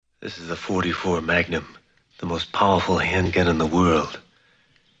This is a .44 Magnum, the most powerful handgun in the world.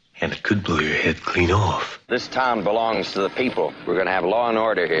 And it could blow your head clean off. This town belongs to the people. We're going to have law and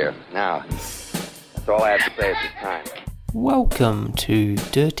order here. Now, that's all I have to say at this time. Welcome to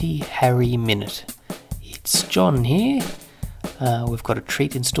Dirty Harry Minute. It's John here. We've got a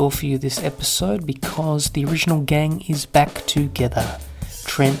treat in store for you this episode because the original gang is back together.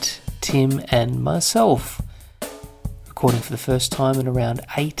 Trent, Tim and myself. Recording for the first time in around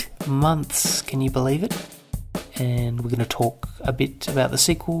 8 months. Can you believe it? And we're going to talk a bit about the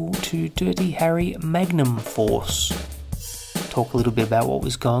sequel to Dirty Harry Magnum Force. Talk a little bit about what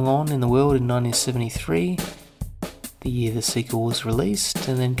was going on in the world in 1973, the year the sequel was released,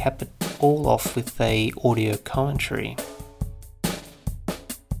 and then cap it all off with a audio commentary.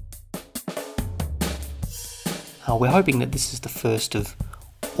 We're hoping that this is the first of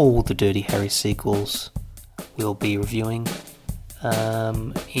all the Dirty Harry sequels we'll be reviewing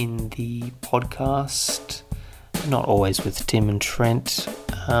in the podcast. Not always with Tim and Trent,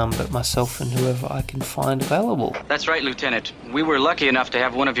 but myself and whoever I can find available. That's right, Lieutenant. We were lucky enough to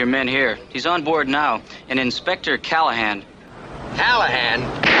have one of your men here. He's on board now, an Inspector Callahan. Callahan?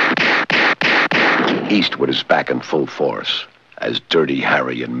 Eastwood is back in full force as Dirty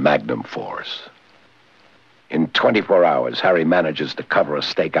Harry in Magnum Force. In 24 hours, Harry manages to cover a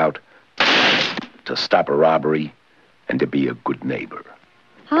stakeout, to stop a robbery, and to be a good neighbor.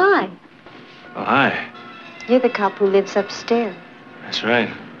 Hi. Oh, hi. You're the cop who lives upstairs. That's right.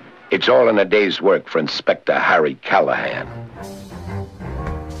 It's all in a day's work for Inspector Harry Callahan.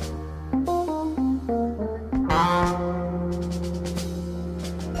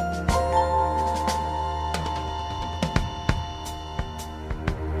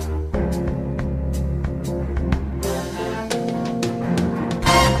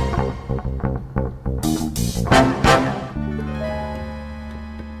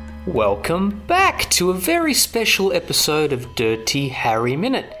 Welcome back to a very special episode of Dirty Harry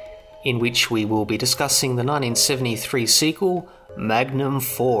Minute, in which we will be discussing the 1973 sequel, Magnum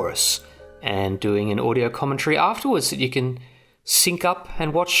Force, and doing an audio commentary afterwards that you can sync up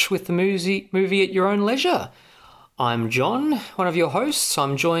and watch with the movie at your own leisure. I'm John, one of your hosts.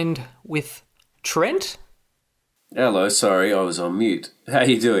 I'm joined with Trent. Hello, sorry, I was on mute. How are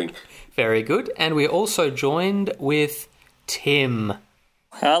you doing? Very good. And we're also joined with Tim.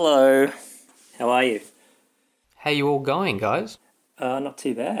 Hello. How are you? How you all going, guys? Not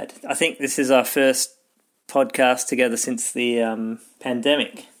too bad. I think this is our first podcast together since the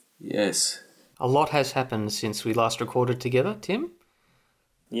pandemic. Yes. A lot has happened since we last recorded together, Tim.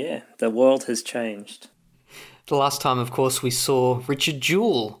 Yeah, the world has changed. The last time, of course, we saw Richard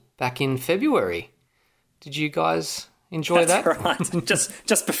Jewell back in February. Did you guys enjoy that? That's right.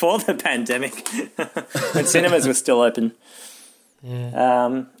 just before the pandemic, when cinemas were still open.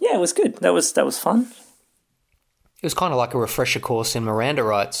 Yeah. It was good. That was fun. It was kind of like a refresher course in Miranda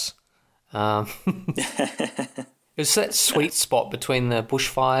rights. It was that sweet spot between the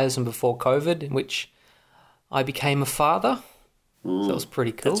bushfires and before COVID, in which I became a father. So that was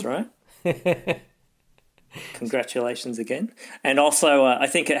pretty cool. That's right. Congratulations again. And also, I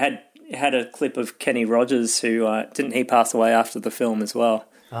think it had a clip of Kenny Rogers, who didn't he pass away after the film as well?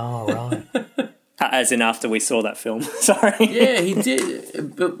 Oh, right. As in after we saw that film. Sorry. Yeah, he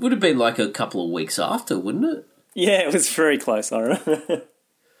did. But would have been like a couple of weeks after, wouldn't it? Yeah, it was very close, I remember.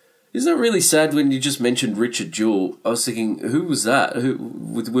 Isn't it really sad when you just mentioned Richard Jewell? I was thinking, who was that?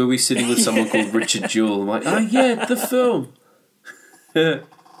 Were we sitting with someone called Richard Jewell? I'm like, oh yeah, the film. And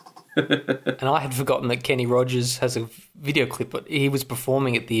I had forgotten that Kenny Rogers has a video clip, but he was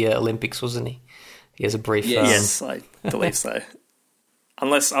performing at the Olympics, wasn't he? He has a brief... Yes, I believe so.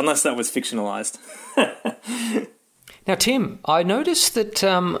 Unless that was fictionalised. Now, Tim, I noticed that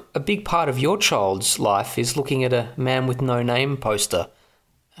a big part of your child's life is looking at a Man with No Name poster.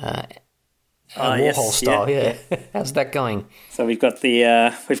 Warhol yes, style, yeah. How's that going? So we've got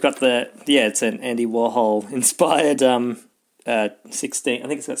the it's an Andy Warhol inspired 16. I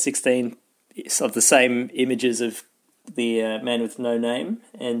think it's got 16 of the same images of the Man with No Name,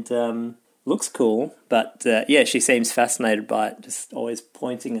 and looks cool. But she seems fascinated by it, just always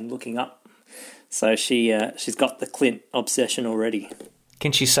pointing and looking up. So she's got the Clint obsession already.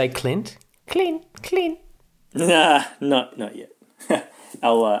 Can she say Clint? Clint. Nah, not yet.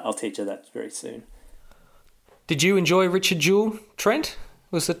 I'll teach her that very soon. Did you enjoy Richard Jewell, Trent?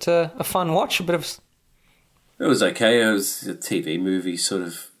 Was it a fun watch? It was okay. It was a TV movie sort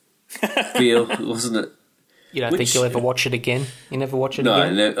of feel, wasn't it? You don't think you'll ever watch it again? You never watch it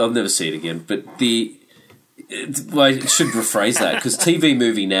again? No, I'll never see it again. But I should rephrase that, because TV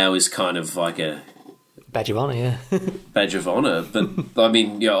movie now is kind of like a Badge of Honor, yeah. Badge of Honor, but I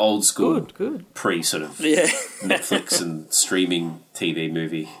mean, old school, Good. pre sort of Yeah. Netflix and streaming TV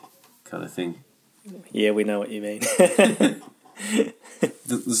movie kind of thing. Yeah, we know what you mean.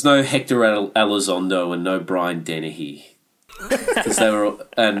 There's no Hector Elizondo and no Brian Dennehy. Because they were,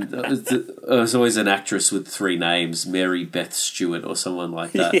 and there was always an actress with 3 names, Mary Beth Stewart or someone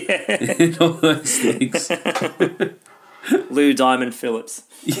like that. Yeah. In all those things. Lou Diamond Phillips.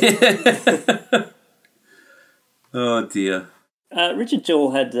 Yeah. Oh dear. Richard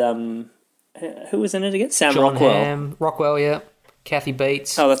Jewell had who was in it again? Sam John Rockwell. Hamm, Rockwell, yeah. Kathy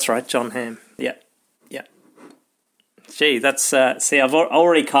Bates. Oh, that's right, John Hamm. Yeah. Gee, that's see, I've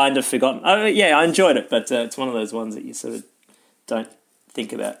already kind of forgotten. Oh, yeah, I enjoyed it, but it's one of those ones that you sort of don't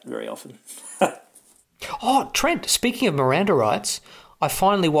think about very often. Oh, Trent, speaking of Miranda rights, I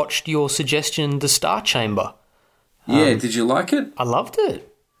finally watched your suggestion, The Star Chamber. Yeah, did you like it? I loved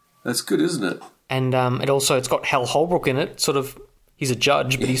it. That's good, isn't it? And it's got Hal Holbrook in it. Sort of, he's a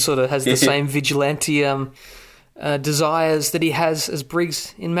judge, but he sort of has the same vigilante desires that he has as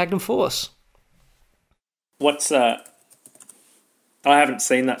Briggs in Magnum Force. What's I haven't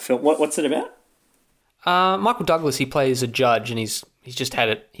seen that film. What's it about? Michael Douglas, he plays a judge, and he's just had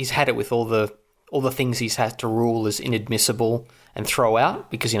it. He's had it with all the things he's had to rule as inadmissible and throw out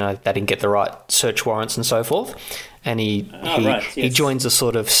because they didn't get the right search warrants and so forth. And he joins a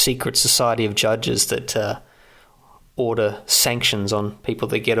sort of secret society of judges that order sanctions on people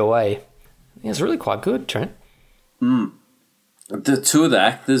that get away. Yeah, it's really quite good, Trent. The 2 of the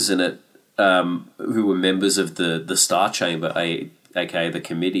actors in it, who were members of the Star Chamber, aka the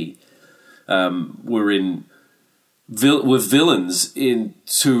committee, were villains in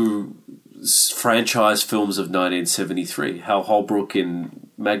 2 franchise films of 1973. Hal Holbrook in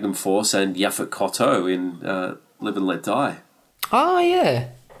Magnum Force and Yaphet Kotto in Live and Let Die. Oh, yeah.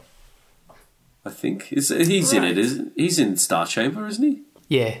 I think he's in it. He's in Star Chamber, isn't he?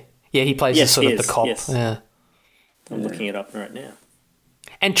 Yeah, he plays the cop. Yes. Yeah. I'm looking it up right now.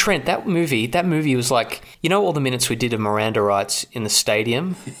 And Trent, that movie was like, all the minutes we did of Miranda rights in the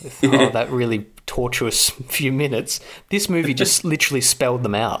stadium, that really tortuous few minutes. This movie just literally spelled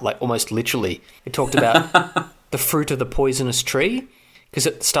them out, like almost literally. It talked about the fruit of the poisonous tree, because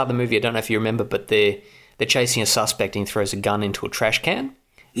at the start of the movie, I don't know if you remember, but they're chasing a suspect and he throws a gun into a trash can.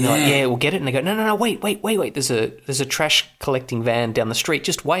 And they're like, yeah, we'll get it. And they go, no, wait. There's a trash collecting van down the street.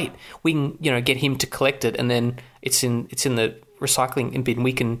 Just wait. We can, get him to collect it, and then it's in the recycling bin.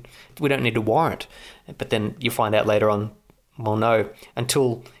 We don't need a warrant. But then you find out later on, well, no,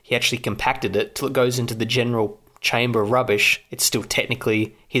 until he actually compacted it, till it goes into the general chamber of rubbish, it's still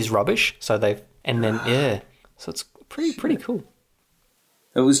technically his rubbish. So so it's pretty cool.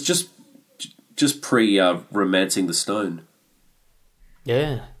 It was just pre Romancing the Stone.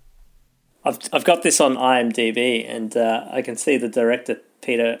 Yeah. I've got this on IMDb, and I can see the director,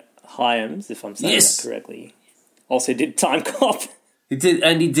 Peter Hyams, if I'm saying that correctly, also did Time Cop. He did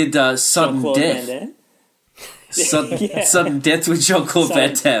Sudden Death. Sudden Death with Jean-Claude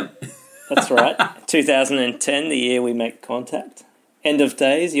Van Damme. That's right. 2010, the year we make contact. End of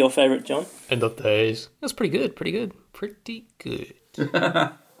Days, your favourite, John? End of Days. That's pretty good.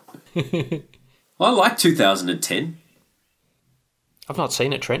 I like 2010. I've not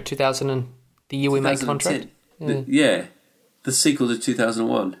seen it, Trent. The year we make contract. The sequel to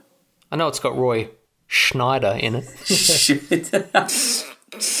 2001. I know it's got Roy Schneider in it. Shit.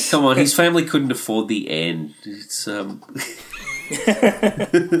 Come on, his family couldn't afford the end. It's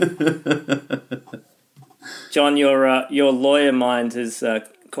John, your lawyer mind has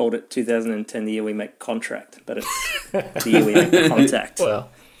called it 2010, the year we make contract, but it's the year we make contact. Well,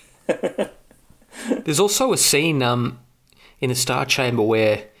 there's also a scene in the Star Chamber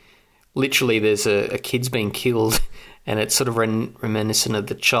where literally there's a kid's being killed, and it's sort of reminiscent of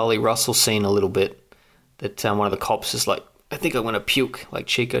the Charlie Russell scene a little bit, that one of the cops is like, I think I'm going to puke, like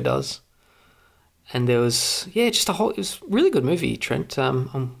Chico does. And there was, it was a really good movie, Trent.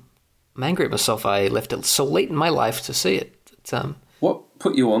 I'm angry at myself. I left it so late in my life to see it. What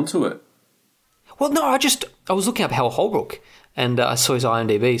put you onto it? Well, no, I was looking up Hal Holbrook, and I saw his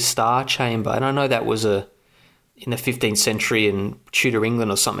IMDb, Star Chamber, and I know that was in the 15th century in Tudor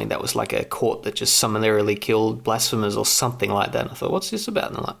England or something, that was like a court that just summarily killed blasphemers or something like that. And I thought, what's this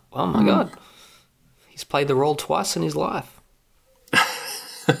about? And I'm like, oh my God, he's played the role twice in his life.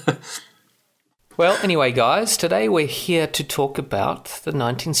 Well, anyway, guys, today we're here to talk about the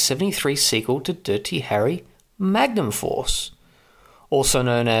 1973 sequel to Dirty Harry, Magnum Force, also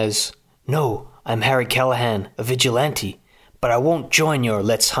known as No, I'm Harry Callahan, a vigilante, but I won't join your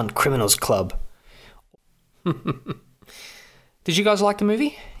Let's Hunt Criminals Club. Did you guys like the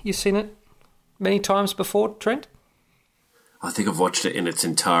movie? You seen it many times before, Trent? I think I've watched it in its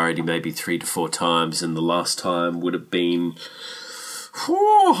entirety maybe 3 to 4 times, and the last time would have been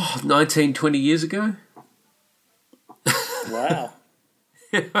 19, 20 years ago. Wow.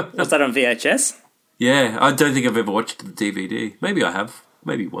 Was that on VHS? Yeah, I don't think I've ever watched the DVD. Maybe I have.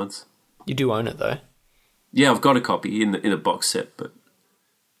 Maybe once. You do own it, though. Yeah, I've got a copy in a box set, but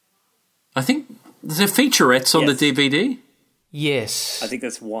I think there's featurettes on the DVD. Yes. I think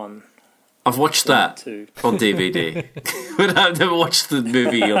there's one. I've watched that two. on DVD, but I've never watched the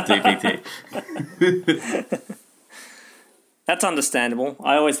movie on DVD. That's understandable.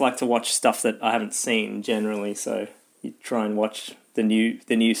 I always like to watch stuff that I haven't seen generally, so you try and watch the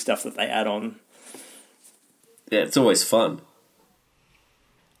new stuff that they add on. Yeah, it's always fun.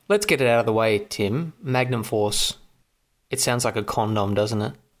 Let's get it out of the way, Tim. Magnum Force. It sounds like a condom, doesn't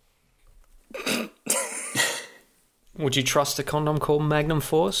it? Would you trust a condom called Magnum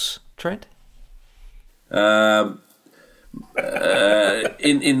Force, Trent? In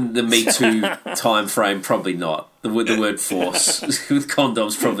the Me Too time frame, probably not. The word force with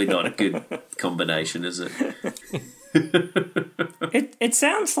condoms probably not a good combination, is it? It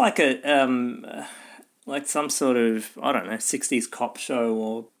sounds like like some sort of, I don't know, 60s cop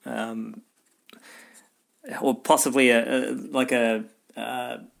show or possibly a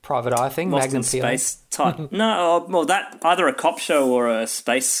Private Eye thing, Lost Magnum in Space type. No, well, that either a cop show or a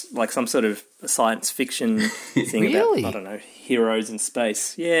space, like some sort of science fiction thing Really? about, I don't know, heroes in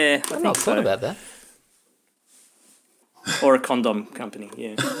space. Yeah, I've not thought about that. Or a condom company,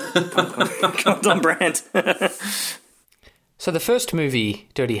 yeah. Condom brand. So the first movie,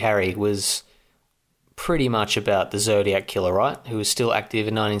 Dirty Harry, was pretty much about the Zodiac Killer, right? Who was still active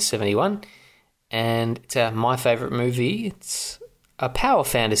in 1971. And it's my favourite movie. It's a power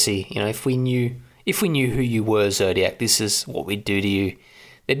fantasy. You know, if we knew who you were, Zodiac, this is what we'd do to you.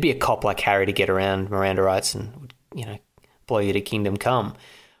 There'd be a cop like Harry to get around Miranda rights and, you know, blow you to kingdom come.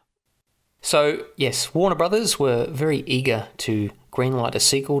 So, yes, Warner Brothers were very eager to greenlight a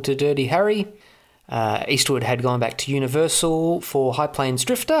sequel to Dirty Harry. Eastwood had gone back to Universal for High Plains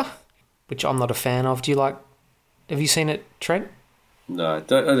Drifter, which I'm not a fan of. Have you seen it, Trent? No, I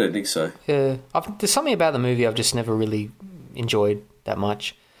don't think so. There's something about the movie I've just never really enjoyed that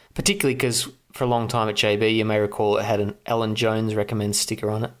much, particularly because for a long time at JB, you may recall it had an Ellen Jones recommends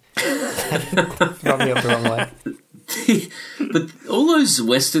sticker on it. Rubbed me up the wrong way. But all those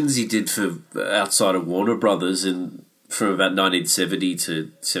westerns he did for outside of Warner Brothers from about 1970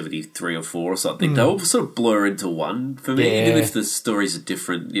 to 73 or 4 or something, they all sort of blur into one for me, even if the stories are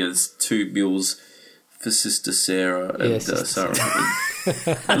different. You know, there's 2 mules for Sister Sarah and Sarah.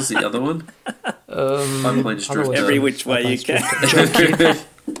 What was the other one? I'm playing Drifter. Every which way you can.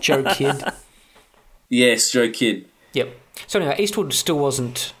 Joe Kidd. Yes, Joe Kidd. Yep. So anyway, Eastwood still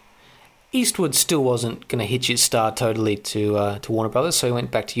wasn't going to hitch his star totally to Warner Brothers, so he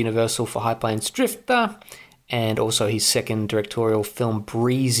went back to Universal for High Plains Drifter, and also his second directorial film,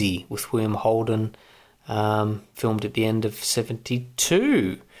 Breezy, with William Holden, filmed at the end of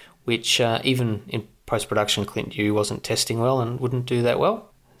 72, which even in post-production, Clint Ewe wasn't testing well and wouldn't do that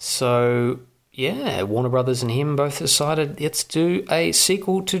well. So, yeah, Warner Brothers and him both decided, let's do a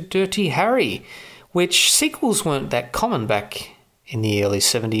sequel to Dirty Harry, which sequels weren't that common back in the early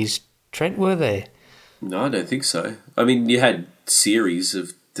 70s, Trent, were they? No, I don't think so. I mean, you had series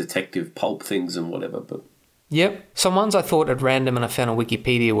of detective pulp things and whatever, but... Yep. Some ones I thought at random and I found on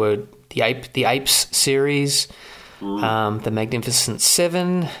Wikipedia were the Apes series, the Magnificent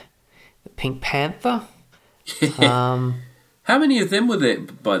Seven, the Pink Panther. How many of them were there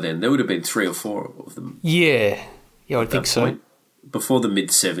by then? There would have been 3 or 4 of them. Yeah, I would think so. Before the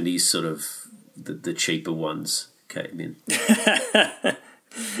mid-70s, sort of, the cheaper ones came in.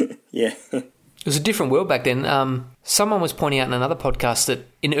 Yeah. It was a different world back then. Someone was pointing out in another podcast that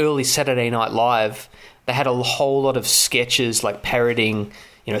in early Saturday Night Live, they had a whole lot of sketches like parodying,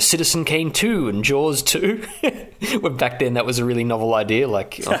 you know, Citizen Kane 2 and Jaws 2. When back then that was a really novel idea.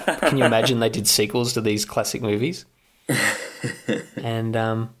 Like, can you imagine they did sequels to these classic movies? And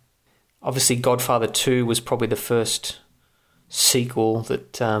obviously Godfather 2 was probably the first sequel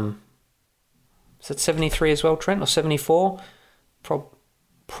that... is that 73 as well, Trent, or 74?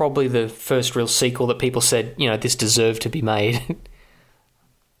 Probably the first real sequel that people said, you know, this deserved to be made.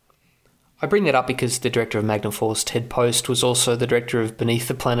 I bring that up because the director of Magnum Force, Ted Post, was also the director of Beneath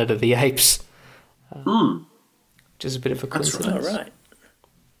the Planet of the Apes. Which is a bit of a coincidence. Oh, right.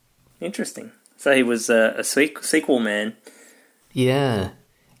 Interesting. So he was a sequel man. Yeah.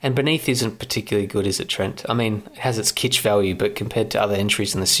 And Beneath isn't particularly good, is it, Trent? I mean, it has its kitsch value, but compared to other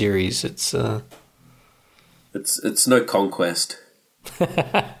entries in the series, it's... It's no Conquest.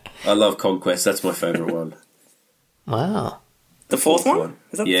 I love Conquest. That's my favourite one. Wow. The fourth one?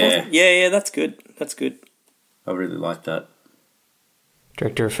 Is that the fourth one? Yeah, that's good. That's good. I really like that.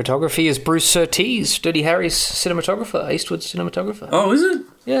 Director of photography is Bruce Surtees, Dirty Harry's cinematographer, Eastwood's cinematographer. Oh, is it?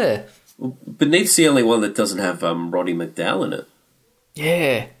 Yeah. Well, Beneath's the only one that doesn't have Roddy McDowall in it.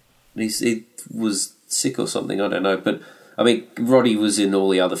 Yeah. He was sick or something, I don't know. But, I mean, Roddy was in all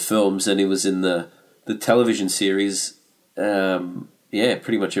the other films and he was in the television series.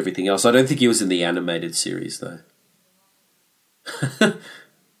 Pretty much everything else. I don't think he was in the animated series, though.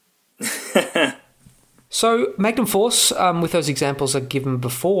 So, Magnum Force, with those examples I've given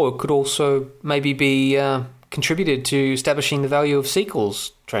before, could also maybe be contributed to establishing the value of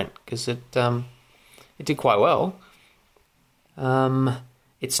sequels, Trent, because it did quite well.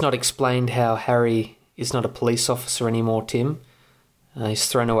 It's not explained how Harry is not a police officer anymore, Tim. He's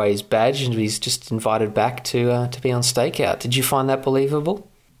thrown away his badge and he's just invited back to be on stakeout. Did you find that believable?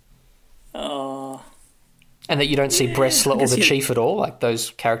 And that you don't see Bressler or the Chief at all? Like, those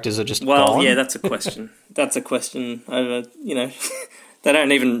characters are just gone? Yeah, that's a question. That's a question over, they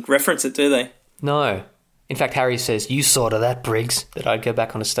don't even reference it, do they? No. In fact, Harry says, "You saw to that, Briggs, that I'd go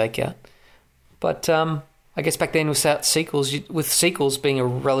back on a stakeout." But I guess back then with sequels being a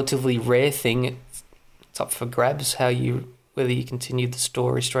relatively rare thing, it's up for grabs whether you continued the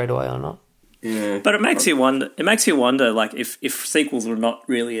story straight away or not. Yeah. But it makes you wonder, like, if sequels were not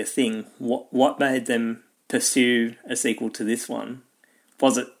really a thing, what made them pursue a sequel to this one?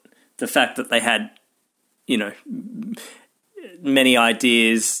 Was it the fact that they had, many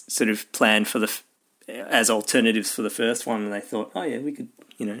ideas sort of planned for as alternatives for the first one, and they thought, oh yeah, we could,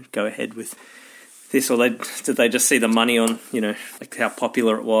 go ahead with this, or did they just see the money on, like how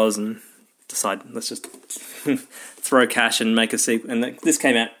popular it was and decide, let's just throw cash and make a sequel? And this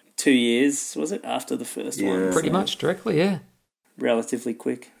came out 2 years, was it, after the first one? Pretty much directly, yeah. Relatively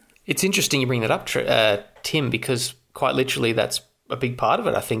quick. It's interesting you bring that up, Tim, because quite literally that's a big part of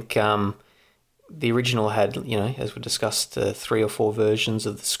it. I think the original had, as we discussed, 3 or 4 versions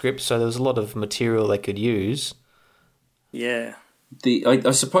of the script, so there was a lot of material they could use. Yeah.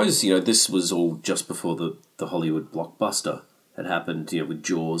 I suppose, this was all just before the Hollywood blockbuster had happened, with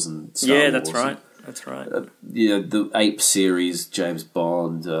Jaws and Star Wars. Yeah, that's right. That's right. The Ape series, James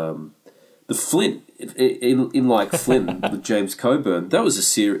Bond, the Flint, in like Flint with James Coburn, that was a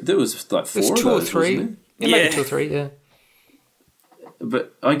series. There was like 4 of those, 2 or 3. Wasn't it? Yeah, maybe 2 or 3, yeah.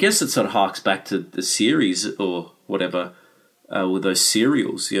 But I guess it sort of harks back to the series or whatever, with those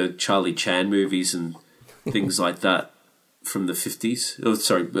serials, Charlie Chan movies and things like that from the 50s. Oh,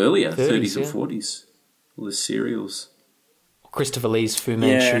 sorry, earlier, 30s and 40s. All the serials. Christopher Lee's Fu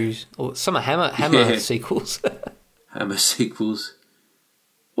Manchu. Or some Hammer sequels. Hammer sequels.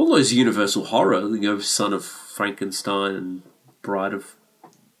 All those Universal horror, Son of Frankenstein and Bride of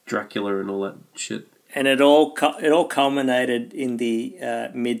Dracula and all that shit. And it all culminated in the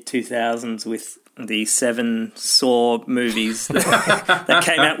mid-2000s with the 7 Saw movies that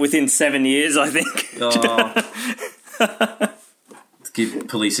came out within 7 years, I think. Let's give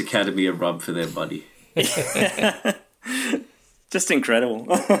Police Academy a rub for their money. Just incredible.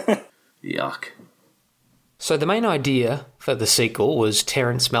 Yuck. So the main idea for the sequel was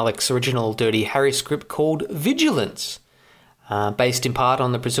Terrence Malick's original Dirty Harry script called Vigilance, based in part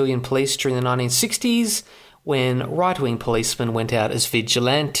on the Brazilian police during the 1960s when right-wing policemen went out as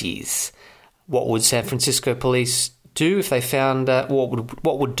vigilantes. What would San Francisco police do if they found...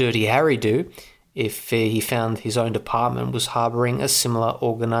 what would Dirty Harry do if he found his own department was harbouring a similar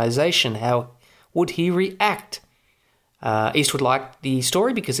organisation? How would he react? Eastwood liked the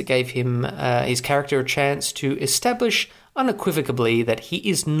story because it gave him his character a chance to establish unequivocally that he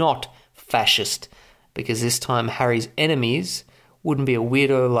is not fascist, because this time Harry's enemies wouldn't be a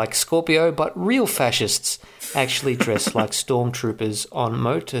weirdo like Scorpio, but real fascists actually dressed like stormtroopers on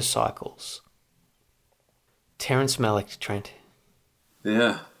motorcycles. Terrence Malick, Trent.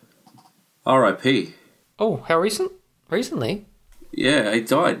 Yeah. R.I.P. Oh, how recent? Recently? Yeah, he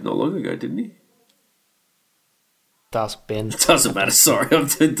died not long ago, didn't he? Ask Ben. It doesn't matter, sorry, I'm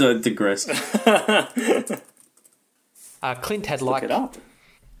digress. Clint had liked... Look it up.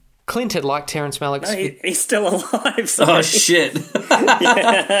 Clint had liked Terrence Malick's... No, he's still alive. Sorry. Oh, shit.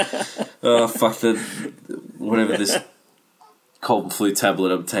 Oh, fuck, whatever this cold and flu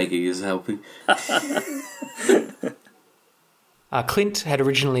tablet I'm taking is helping. Clint had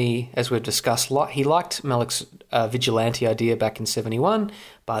originally, as we've discussed, he liked Malick's vigilante idea back in 1971,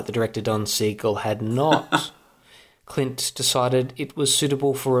 but the director Don Siegel had not. Clint decided it was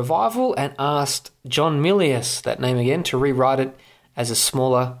suitable for revival and asked John Milius, that name again, to rewrite it as a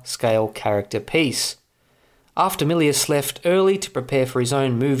smaller scale character piece. After Milius left early to prepare for his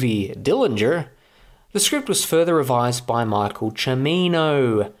own movie, Dillinger, the script was further revised by Michael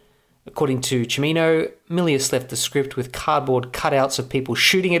Cimino. According to Cimino, Milius left the script with cardboard cutouts of people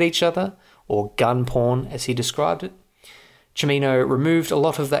shooting at each other, or gun porn as he described it. Cimino removed a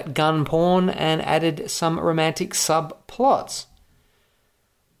lot of that gun porn and added some romantic subplots.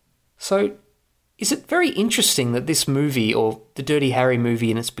 So, is it very interesting that this movie, or the Dirty Harry movie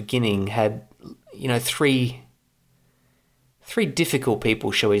in its beginning, had, three difficult people,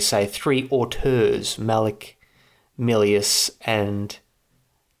 shall we say, three auteurs, Malick, Milius, and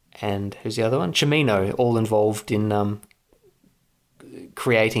who's the other one? Cimino, all involved in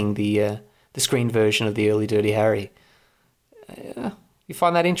creating the screen version of the early Dirty Harry. You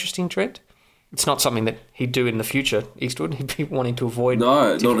find that interesting, Trent? It's not something that he'd do in the future, Eastwood. He'd be wanting to avoid.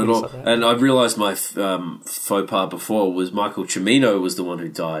 No, not at all. Like and I realised my faux pas before was Michael Cimino was the one who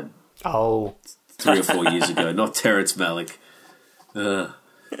died. Oh. 3 or 4 years ago, not Terrence Malick. But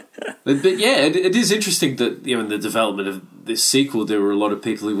yeah, it is interesting that in the development of this sequel, there were a lot of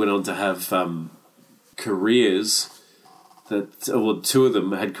people who went on to have careers that, well, 2 of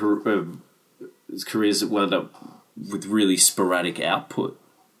them had careers that wound up with really sporadic output.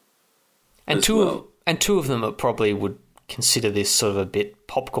 And two of them probably would consider this sort of a bit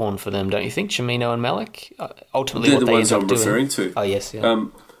popcorn for them, don't you think? Cimino and Malick, ultimately, they're what the they ones end up I'm doing. referring to. Oh yes, yeah.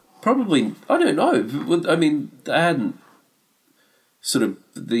 Probably, I don't know. I mean, they hadn't sort of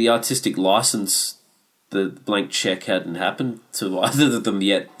the artistic license. The blank check hadn't happened to either of them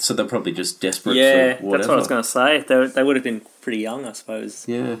yet, so they're probably just desperate. Yeah, for whatever. that's what I was going to say. They would have been pretty young, I suppose.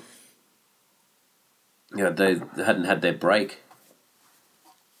 Yeah. Yeah, they hadn't had their break.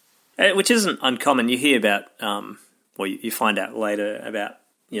 Which isn't uncommon. You hear about, or you find out later about,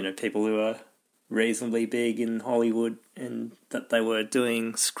 people who are reasonably big in Hollywood and that they were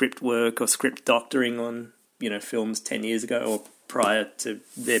doing script work or script doctoring on, films 10 years ago or prior to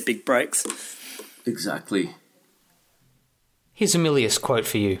their big breaks. Exactly. Here's a Milius quote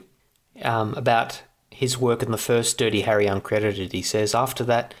for you about his work in the first Dirty Harry uncredited. He says, "After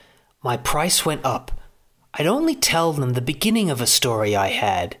that, my price went up. I'd only tell them the beginning of a story I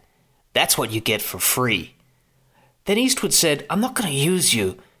had. That's what you get for free. Then Eastwood said, I'm not going to use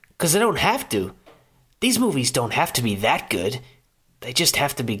you, because I don't have to. These movies don't have to be that good. They just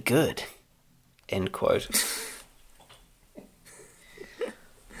have to be good." End quote.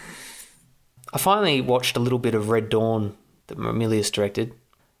 I finally watched a little bit of Red Dawn that Milius directed,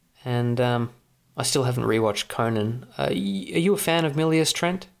 and I still haven't rewatched Conan. Are you a fan of Milius,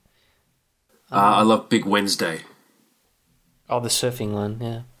 Trent? I love Big Wednesday. Oh, the surfing one,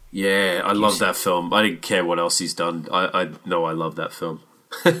 yeah. Yeah, I love that film. I didn't care what else he's done. I know I love that film.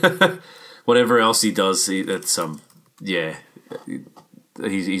 Whatever else he does, he's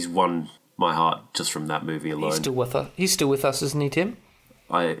won my heart just from that movie alone. He's still with us, isn't he, Tim?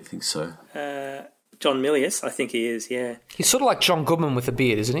 I think so. John Milius, I think he is, yeah. He's sort of like John Goodman with a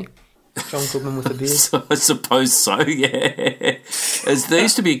beard, isn't he? John Goodman with a beard? I suppose so, yeah. There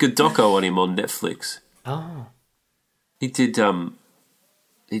used to be a good doco on him on Netflix. Oh. He did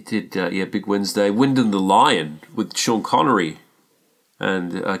Big Wednesday, Wind and the Lion with Sean Connery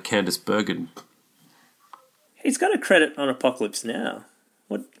and Candice Bergen. He's got a credit on Apocalypse Now.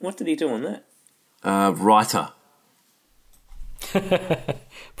 What did he do on that? Writer.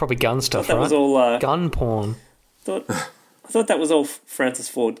 Probably gun stuff, that right? Was all gun porn. I thought that was all Francis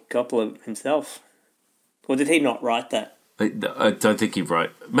Ford Coppola himself. Or did he not write that? I don't think he wrote.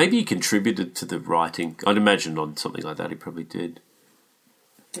 Maybe he contributed to the writing. I'd imagine on something like that he probably did.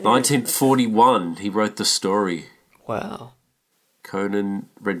 Yeah. 1941, he wrote the story. Wow. Conan,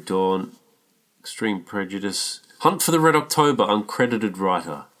 Red Dawn, Extreme Prejudice, Hunt for the Red October, uncredited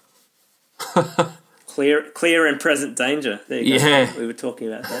writer. Clear and Present Danger. There you go. Yeah. We were talking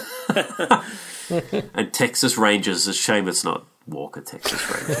about that. And Texas Rangers. A shame it's not Walker, Texas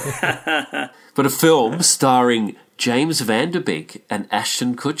Ranger. But a film starring James Van Der Beek and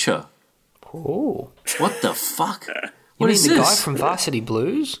Ashton Kutcher. Oh. What the fuck? You mean the guy from Varsity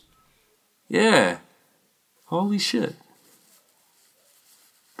Blues? Yeah. Holy shit.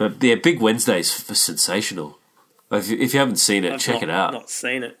 But yeah, Big Wednesday's sensational. If you haven't seen it, check it out. I've not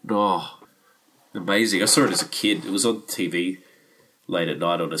seen it. Oh, amazing. I saw it as a kid. It was on TV late at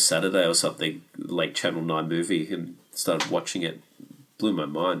night on a Saturday or something, late Channel 9 movie, and started watching it. Blew my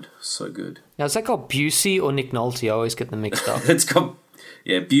mind. So good. Now, is that called Busey or Nick Nolte? I always get them mixed up. It's called...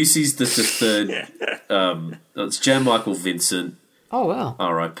 Yeah, Busey's the third. It's Jan Michael Vincent. Oh, wow.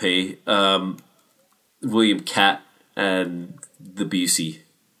 R.I.P. William Catt and the Busey.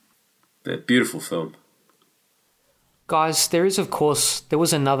 Beautiful film. Guys, there was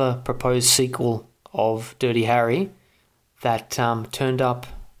another proposed sequel of Dirty Harry that turned up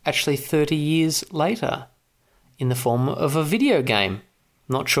actually 30 years later in the form of a video game.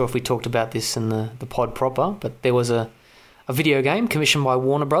 Not sure if we talked about this in the pod proper, but there was a video game commissioned by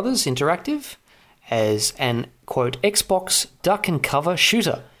Warner Brothers Interactive as an, quote, Xbox duck and cover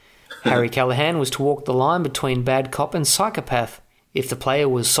shooter. Harry Callahan was to walk the line between bad cop and psychopath. If the player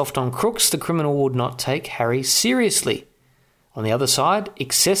was soft on crooks, the criminal would not take Harry seriously. On the other side,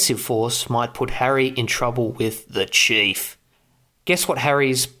 excessive force might put Harry in trouble with the Chief. Guess what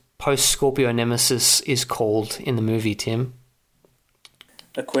Harry's post-Scorpio nemesis is called in the movie, Tim?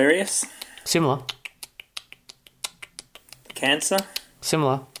 Aquarius? Similar. Cancer?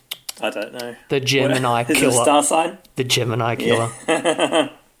 Similar. I don't know. The Gemini Killer. Is it a star sign? The Gemini Killer. Yeah.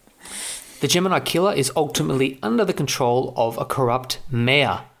 The Gemini Killer is ultimately under the control of a corrupt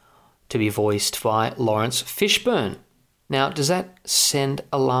mayor, to be voiced by Lawrence Fishburne. Now, does that send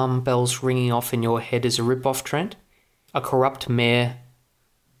alarm bells ringing off in your head as a rip-off, Trent? A corrupt mayor.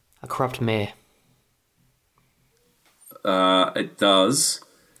 A corrupt mayor. It does.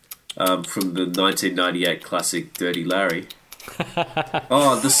 From the 1998 classic Dirty Larry.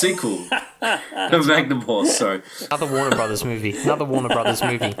 Oh, the sequel. Magnum Horse, sorry. Another Warner Brothers movie.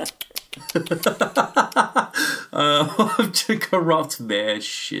 To corrupt mayor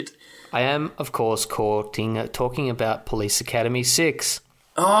shit. I am, of course, talking about Police Academy 6.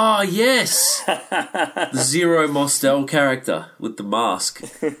 Oh, yes! The Zero Mostel character with the mask.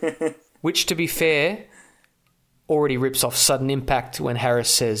 Which, to be fair, already rips off Sudden Impact when Harris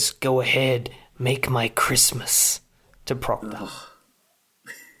says, "Go ahead, make my Christmas," to Proctor.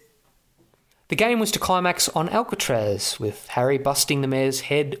 The game was to climax on Alcatraz, with Harry busting the mayor's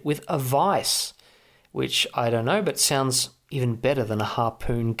head with a vice, which, I don't know, but sounds even better than a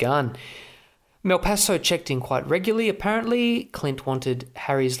harpoon gun. Mel Paso checked in quite regularly, apparently. Clint wanted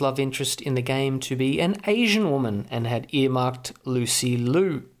Harry's love interest in the game to be an Asian woman and had earmarked Lucy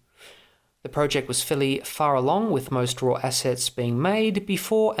Liu. The project was fairly far along, with most raw assets being made,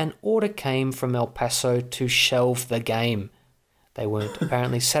 before an order came from El Paso to shelve the game. They weren't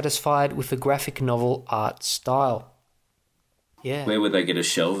apparently satisfied with the graphic novel art style. Yeah. Where were they going to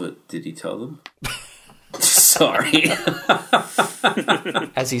shelve it? Did he tell them? Sorry.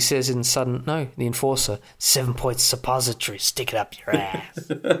 As he says in the Enforcer, 7-point suppository, stick it up your ass.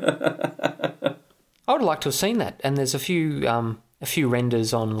 I would like to have seen that, and there's a few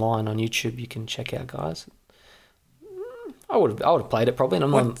renders online on YouTube you can check out, guys. I would have played it probably,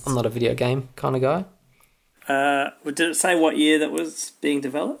 and I'm not a video game kind of guy. Did it say what year that was being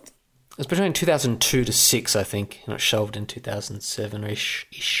developed? It was between 2002 to 6, I think, and it was shelved in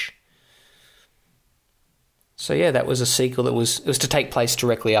 2007-ish. So yeah, that was a sequel that was to take place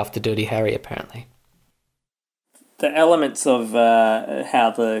directly after Dirty Harry, apparently. The elements of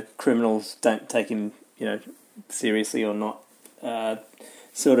how the criminals don't take him, seriously or not,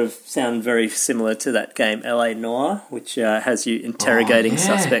 sort of sound very similar to that game L.A. Noire, which has you interrogating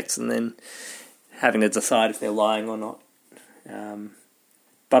suspects and then having to decide if they're lying or not.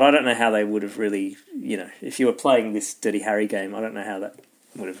 But I don't know how they would have really, if you were playing this Dirty Harry game, I don't know how that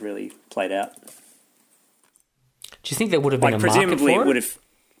would have really played out. Do you think there would have been a market for it? Presumably it would have...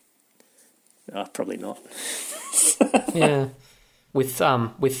 probably not. Yeah. With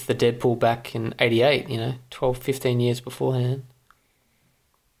the Deadpool back in 88, 12, 15 years beforehand.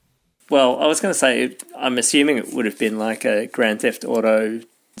 Well, I was going to say, I'm assuming it would have been like a Grand Theft Auto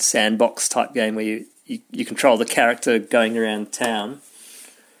sandbox type game where you control the character going around town.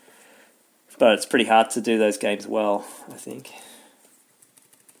 But it's pretty hard to do those games well, I think.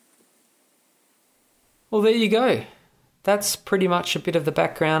 Well, there you go. That's pretty much a bit of the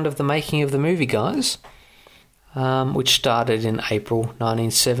background of the making of the movie, guys, which started in April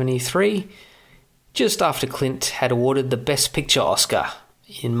 1973, just after Clint had awarded the Best Picture Oscar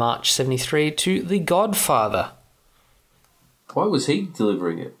in March 73 to The Godfather. Why was he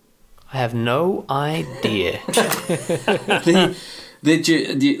delivering it? I have no idea. Did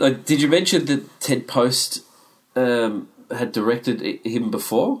you mention that Ted Post had directed him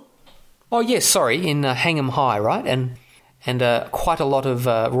before? Oh, yes, sorry, in Hang 'em High, right? And quite a lot of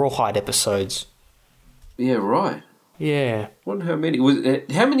Rawhide episodes. Yeah, right. Yeah. I wonder how many.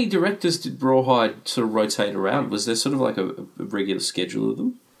 How many directors did Rawhide sort of rotate around? Was there sort of like a regular schedule of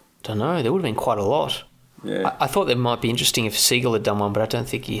them? Don't know. There would have been quite a lot. Yeah. I thought it might be interesting if Siegel had done one, but I don't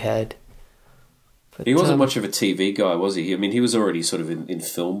think he had. But, he wasn't much of a TV guy, was he? I mean, he was already sort of in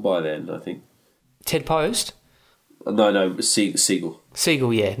film by then, I think. Ted Post? No, Siegel.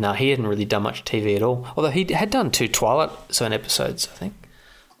 Siegel, yeah. No, he hadn't really done much TV at all. Although he had done 2 Twilight Zone episodes, I think.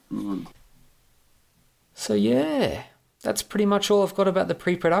 Mm. So, yeah. that's pretty much all I've got about the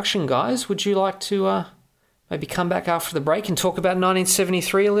pre-production, guys. Would you like to maybe come back after the break and talk about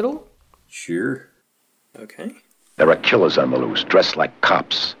 1973 a little? Sure. Okay. There are killers on the loose, dressed like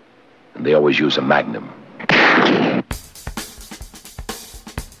cops, and they always use a Magnum.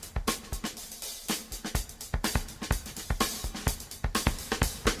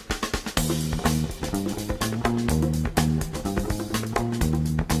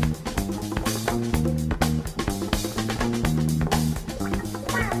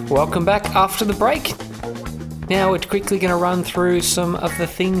 Welcome back after the break. Now we're quickly going to run through some of the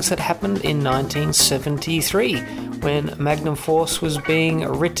things that happened in 1973 when Magnum Force was being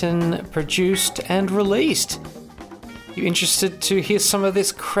written, produced and released. You interested to hear some of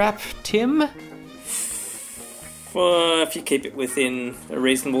this crap, Tim? Well, if you keep it within a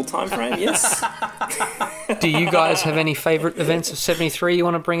reasonable time frame, yes. Do you guys have any favourite events of 73 you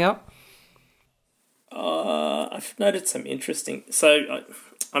want to bring up? I've noted some interesting... So,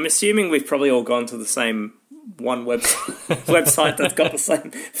 I'm assuming we've probably all gone to the same one website that's got the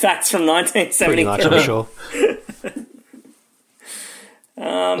same facts from 1973. Pretty much, I'm sure.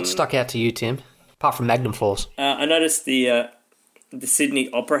 What stuck out to you, Tim? Apart from Magnum Force. I noticed the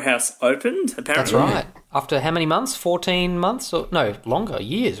Sydney Opera House opened, apparently. That's right. After how many months? 14 months? Or no, longer.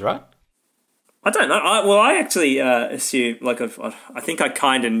 Years, right? I don't know. I actually assume... I think I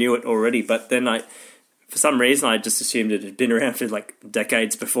kind of knew it already, but then for some reason, I just assumed it had been around for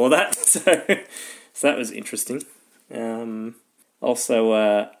decades before that. So that was interesting.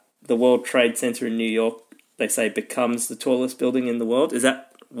 Also, the World Trade Center in New York, they say, becomes the tallest building in the world. Is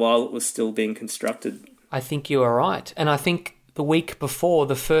that while it was still being constructed? I think you are right. And I think the week before,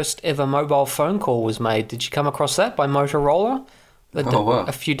 the first ever mobile phone call was made. Did you come across that by Motorola? Wow.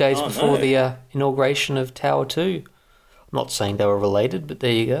 A few days before the inauguration of Tower 2. I'm not saying they were related, but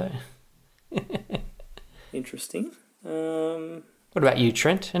there you go. Interesting. What about you,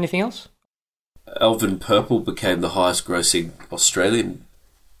 Trent? Anything else? Elvin Purple became the highest grossing Australian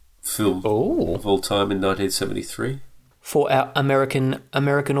film of all time in 1973. For our American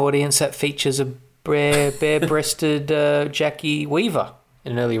audience, that features a bare-breasted Jackie Weaver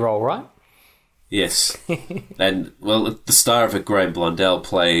in an early role, right? Yes. And, the star of it, Graham Blundell,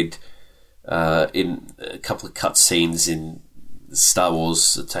 played in a couple of cut scenes in Star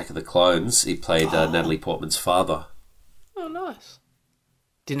Wars Attack of the Clones. He played Natalie Portman's father. Oh, nice.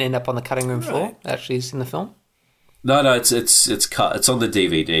 Didn't end up on the cutting room floor. Actually, is in the film. No, it's cut. It's on the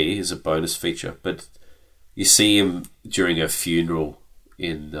DVD as a bonus feature, but you see him during a funeral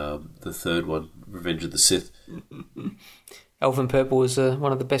in the third one, Revenge of the Sith. Elvin Purple was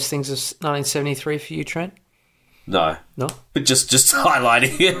one of the best things of 1973 for you, Trent? No, but just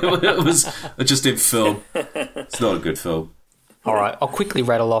highlighting it. It was just in film. It's not a good film. All right, I'll quickly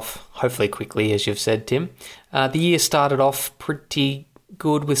rattle off, hopefully quickly, as you've said, Tim. The year started off pretty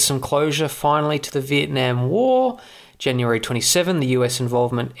good with some closure, finally, to the Vietnam War. January 27, the US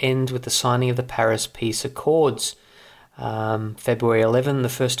involvement ends with the signing of the Paris Peace Accords. February 11, the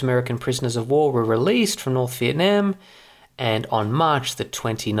first American prisoners of war were released from North Vietnam. And on March the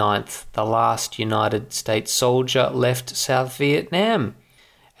 29th, the last United States soldier left South Vietnam,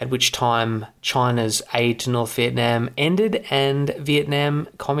 at which time China's aid to North Vietnam ended and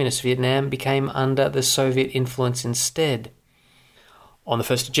Communist Vietnam, became under the Soviet influence instead. On the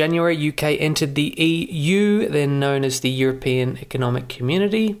 1st of January, UK entered the EU, then known as the European Economic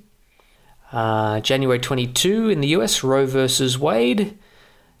Community. January 22, in the US, Roe versus Wade.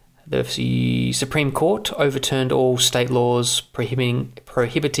 The Supreme Court overturned all state laws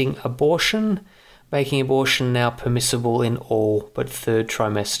prohibiting abortion, making abortion now permissible in all but third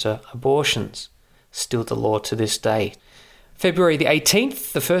trimester abortions. Still the law to this day. February the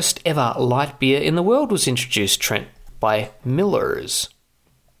 18th, the first ever light beer in the world was introduced, Trent, by Miller's.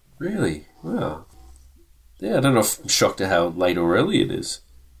 Really? Wow. Yeah, I don't know if I'm shocked at how late or early it is.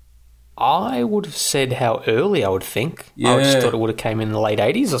 I would have said how early, I would think. Yeah. I just thought it would have came in the late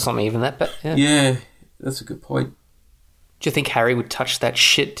 80s or something, even that. But yeah, that's a good point. Do you think Harry would touch that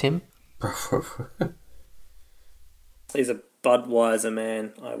shit, Tim? He's a Budweiser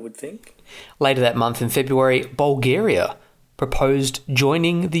man, I would think. Later that month in February, Bulgaria proposed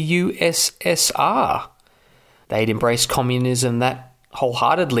joining the USSR. They'd embraced communism that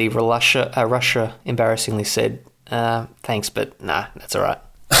wholeheartedly. Russia embarrassingly said, thanks, but nah, that's all right.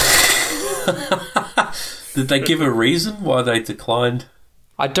 Did they give a reason why they declined?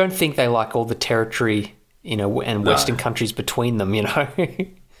 I don't think they like all the territory, and Western countries between them, I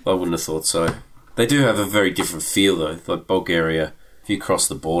wouldn't have thought so. They do have a very different feel, though. Like Bulgaria, if you cross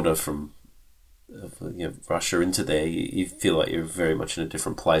the border from Russia into there, you feel like you're very much in a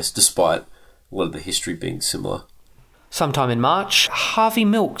different place, despite a lot of the history being similar. Sometime in March, Harvey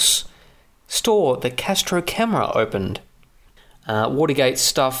Milk's store, the Castro Camera, opened. Watergate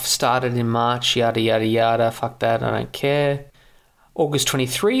stuff started in March, yada, yada, yada. Fuck that, I don't care. August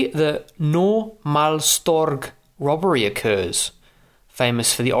 23, the Normalstorg robbery occurs,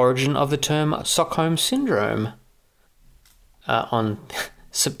 famous for the origin of the term Stockholm Syndrome. On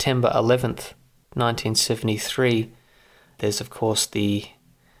September 11th, 1973, there's, of course, the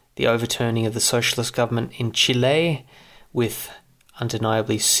overturning of the socialist government in Chile, with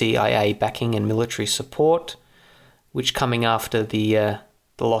undeniably CIA backing and military support, which, coming after the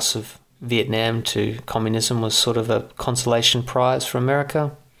loss of Vietnam to communism, was sort of a consolation prize for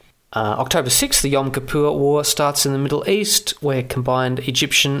America. October 6th, the Yom Kippur War starts in the Middle East, where combined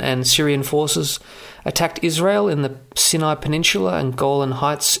Egyptian and Syrian forces attacked Israel in the Sinai Peninsula and Golan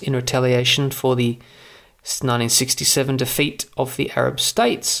Heights in retaliation for the 1967 defeat of the Arab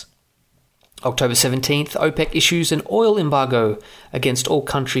states. October 17th, OPEC issues an oil embargo against all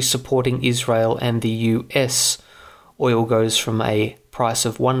countries supporting Israel and the US. Oil goes from a price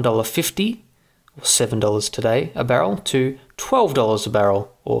of $1.50, or $7 today, a barrel, to $12 a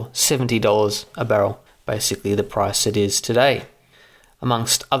barrel, or $70 a barrel, basically the price it is today.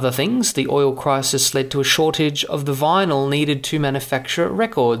 Amongst other things, the oil crisis led to a shortage of the vinyl needed to manufacture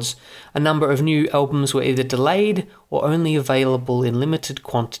records. A number of new albums were either delayed or only available in limited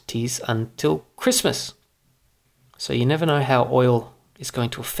quantities until Christmas. So you never know how oil is going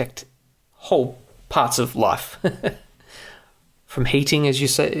to affect whole parts of life. From heating, as you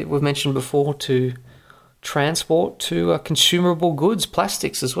say, we've mentioned before, to transport, to consumable goods,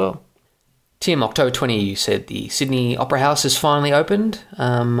 plastics as well. Tim, October 20, you said the Sydney Opera House is finally opened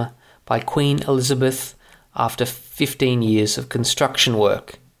by Queen Elizabeth after 15 years of construction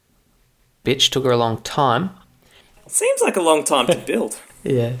work. Bitch, took her a long time. Seems like a long time to build.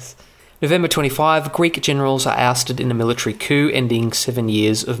 Yes. November 25, Greek generals are ousted in a military coup, ending 7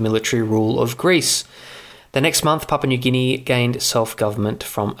 years of military rule of Greece. The next month, Papua New Guinea gained self-government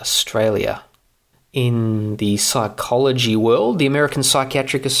from Australia. In the psychology world, the American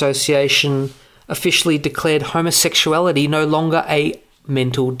Psychiatric Association officially declared homosexuality no longer a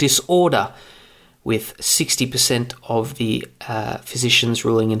mental disorder, with 60% of the physicians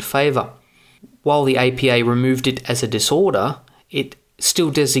ruling in favour. While the APA removed it as a disorder, it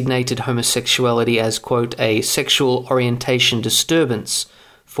still designated homosexuality as, quote, a sexual orientation disturbance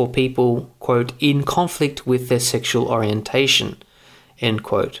for people, quote, in conflict with their sexual orientation, end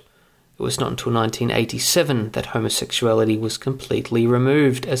quote. It was not until 1987 that homosexuality was completely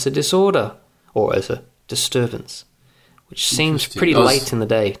removed as a disorder, or as a disturbance, which seems pretty late in the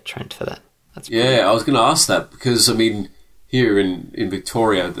day, Trent, for that. Yeah, I was going to ask that, because, I mean, here in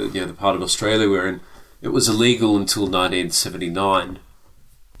Victoria, the part of Australia we're in, it was illegal until 1979.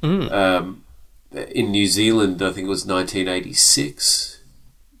 In New Zealand, I think it was 1986.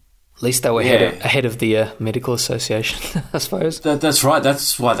 At least they were ahead of the Medical Association, I suppose. That's right.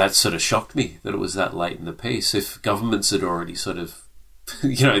 That's why that sort of shocked me, that it was that late in the piece. If governments had already sort of,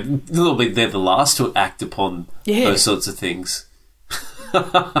 normally they're the last to act upon those sorts of things.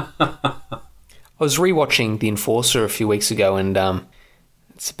 I was rewatching The Enforcer a few weeks ago, and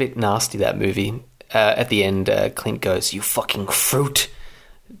it's a bit nasty, that movie. At the end, Clint goes, "You fucking fruit."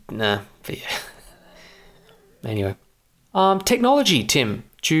 Nah, but yeah. Anyway. Technology, Tim.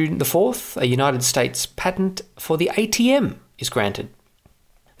 June the 4th, a United States patent for the ATM is granted.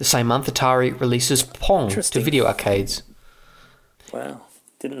 The same month, Atari releases Pong to video arcades. Wow,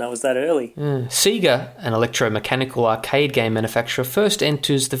 didn't know it was that early. Sega, an electromechanical arcade game manufacturer, first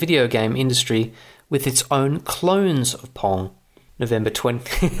enters the video game industry with its own clones of Pong. November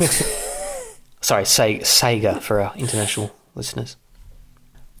 20... Sorry, Sega for our international listeners.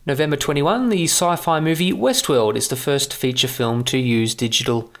 November 21, the sci-fi movie Westworld is the first feature film to use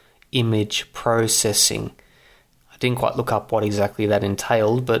digital image processing. I didn't quite look up what exactly that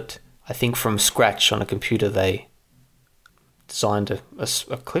entailed, but I think from scratch on a computer they designed a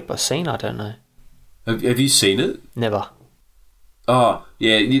clip, a scene, I don't know. Have you seen it? Never. Oh,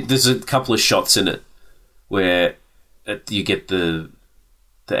 yeah, there's a couple of shots in it where you get the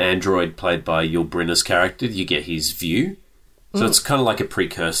android played by Yul Brynner's character, you get his view. So it's kind of like a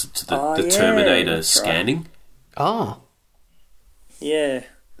precursor to the Terminator scanning. Right. Oh. Yeah.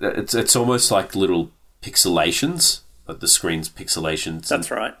 It's almost like little pixelations, like the screen's pixelations.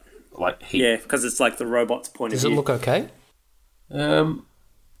 That's right. Like heat. Yeah, because it's like the robot's point of view. Does it look okay?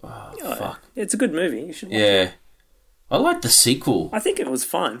 Fuck. It's a good movie. You should watch it. Yeah. I like the sequel. I think it was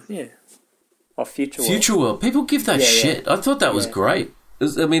fine, yeah. Or Future World. Future World. People give that shit. I thought that was great.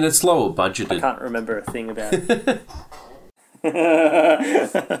 I mean, it's lower budgeted. I can't remember a thing about it.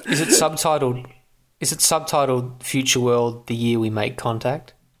 Is it subtitled? Is it subtitled Future World, the year we make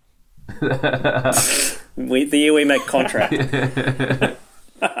contact? The year we make contract.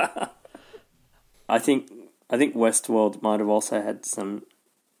 I think Westworld might have also had some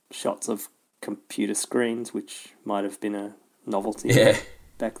shots of computer screens, which might have been a novelty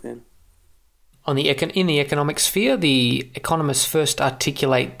back then. In the economic sphere, the economists first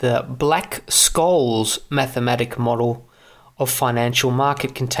articulate the Black-Scholes mathematic model of financial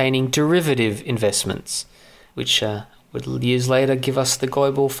market containing derivative investments, which would years later give us the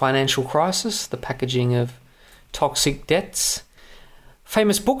global financial crisis, the packaging of toxic debts.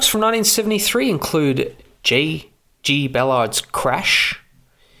 Famous books from 1973 include G. Ballard's Crash,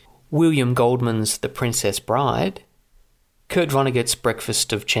 William Goldman's The Princess Bride, Kurt Vonnegut's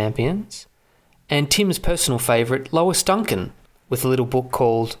Breakfast of Champions, and Tim's personal favourite, Lois Duncan, with a little book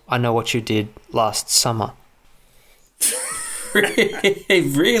called I Know What You Did Last Summer.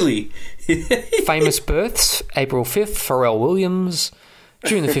 Really? Famous births, April 5th, Pharrell Williams,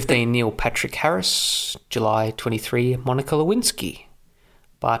 June the 15th, Neil Patrick Harris, July 23, Monica Lewinsky.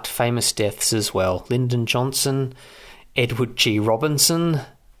 But famous deaths as well, Lyndon Johnson, Edward G. Robinson,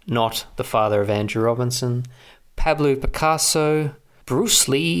 not the father of Andrew Robinson, Pablo Picasso, Bruce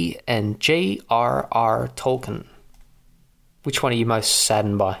Lee, and J.R.R. Tolkien. Which one are you most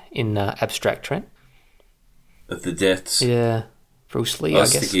saddened by in abstract, Trent? Of the deaths? Yeah, Bruce Lee, I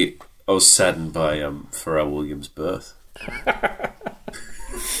guess. I was saddened by Pharrell Williams' birth.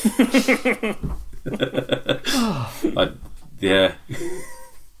 Yeah.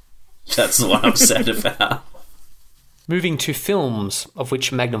 That's the one I'm sad about. Moving to films, of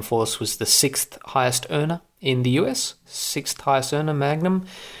which Magnum Force was the 6th highest earner in the US. 6th highest earner, Magnum.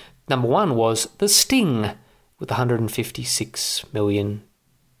 Number 1 was The Sting, with $156 million.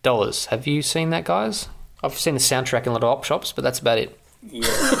 Have you seen that, guys? I've seen the soundtrack in a lot of op shops, but that's about it. Yeah.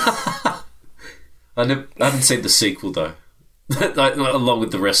 I haven't seen the sequel, though, along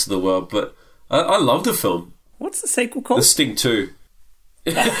with the rest of the world, but I love the film. What's the sequel called? The Sting 2.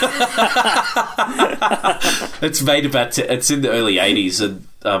 It's made about... it's in the early 80s, and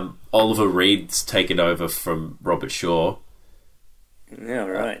Oliver Reed's taken over from Robert Shaw. Yeah,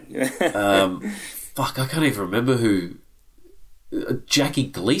 right. Fuck, I can't even remember who... Jackie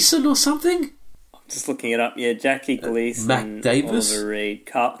Gleason or something? I'm just looking it up. Yeah, Jackie Gleason, Mac Davis, Oliver Reed,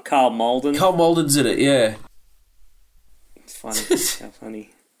 Carl Malden. Carl Malden's in it, yeah. It's funny. How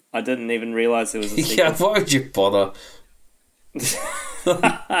funny. I didn't even realise there was a sequel. Yeah, why would you bother?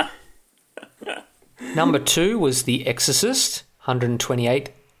 Number 2 was The Exorcist, $128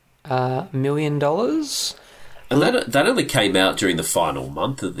 million. And that only came out during the final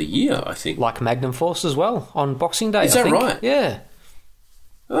month of the year, I think. Like Magnum Force as well, on Boxing Day, Is that right? Yeah.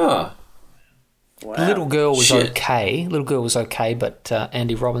 Oh. Wow. Little Girl was okay. Little Girl was okay, but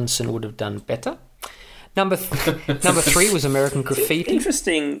Andy Robinson would have done better. Number 3 was American Graffiti.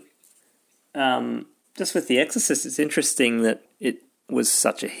 Interesting. Just with The Exorcist, it's interesting that it was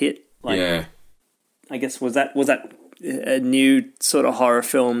such a hit. Like, yeah. I guess was that a new sort of horror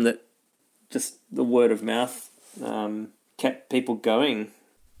film that just the word of mouth kept people going.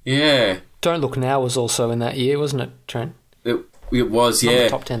 Yeah. Don't Look Now was also in that year, wasn't it, Trent? It was, yeah.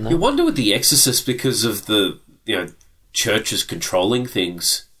 Top 10, though. You wonder with The Exorcist, because of the churches controlling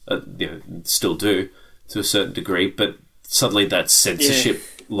things, still do to a certain degree, but suddenly that censorship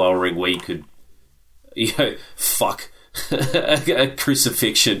lowering where you could, fuck a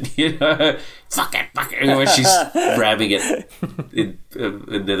crucifixion, fuck it, where she's ramming it in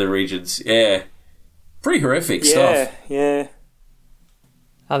nether regions. Yeah. Pretty horrific stuff. Yeah.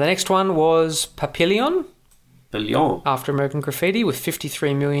 The next one was Papillon. Papillon. After American Graffiti with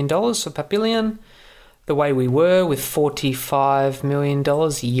 $53 million. So Papillon, The Way We Were with $45 million.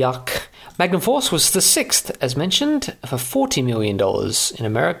 Yuck. Magnum Force was the 6th, as mentioned, for $40 million in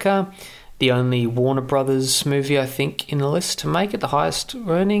America. The only Warner Brothers movie, I think, in the list to make it the highest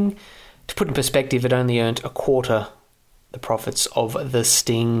earning. To put in perspective, it only earned a quarter the profits of The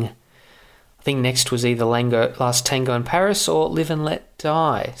Sting. I think next was either Last Tango in Paris or Live and Let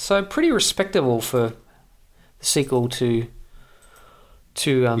Die. So pretty respectable for the sequel to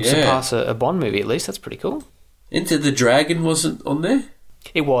surpass a Bond movie, at least. That's pretty cool. Enter the Dragon wasn't on there?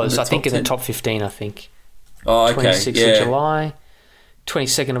 It was, I think, in the top 15, I think. Oh, okay. 26th of July,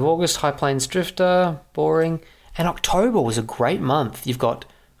 22nd of August, High Plains Drifter, boring. And October was a great month. You've got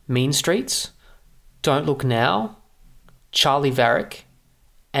Mean Streets, Don't Look Now, Charlie Varick,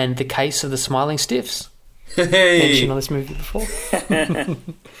 and The Case of the Smiling Stiffs. Hey. Mentioned on this movie before.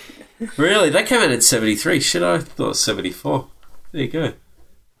 Really? That came out in 73. Shit, I thought it was 74. There you go.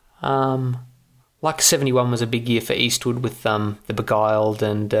 Like 71 was a big year for Eastwood with The Beguiled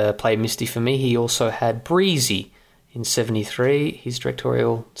and Play Misty for Me. He also had Breezy in 73, his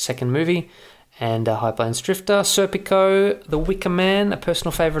directorial second movie, and High Plains Drifter, Serpico, The Wicker Man, a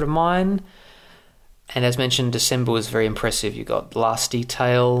personal favourite of mine. And as mentioned, December was very impressive. You got Last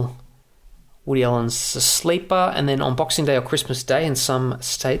Detail, Woody Allen's The Sleeper, and then on Boxing Day or Christmas Day in some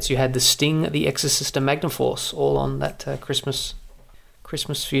states you had The Sting, The Exorcist and Magnum Force, all on that Christmas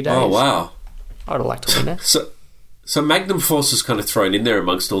few days. Oh, wow. I'd have liked to win that. So Magnum Force is kind of thrown in there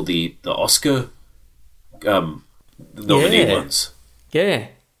amongst all the Oscar nominee ones. Yeah.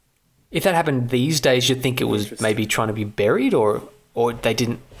 If that happened these days, you'd think it was maybe trying to be buried, or they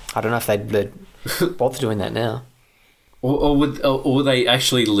didn't. I don't know if they'd bother doing that now. Or were they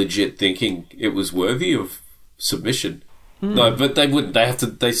actually legit thinking it was worthy of submission? No, but they wouldn't.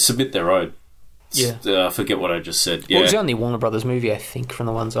 They submit their own. Yeah. I forget what I just said. Yeah. Well, it was the only Warner Brothers movie, I think, from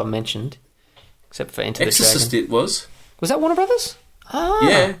the ones I've mentioned. Except for Enter Exorcist the Dragon. it was. Was that Warner Brothers? Ah.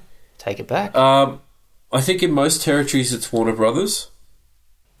 Yeah. Take it back. I think in most territories it's Warner Brothers.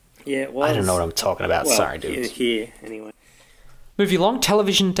 Yeah, it was. I don't know what I'm talking about. Well, Sorry, dudes. Here, anyway. Moving along,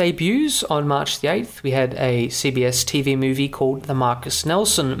 television debuts on March the 8th. We had a CBS TV movie called The Marcus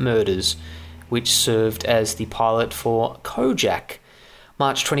Nelson Murders, which served as the pilot for Kojak.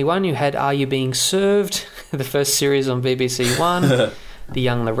 March 21, you had Are You Being Served, the first series on BBC One. The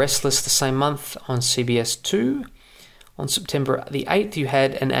Young and the Restless the same month on CBS 2. On September the 8th, you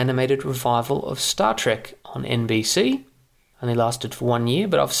had an animated revival of Star Trek on NBC. Only lasted for 1 year,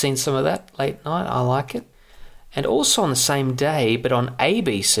 but I've seen some of that late night. I like it. And also on the same day, but on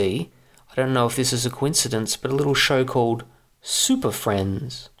ABC, I don't know if this is a coincidence, but a little show called Super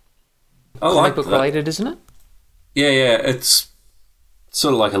Friends. Comic book related, isn't it? Yeah. It's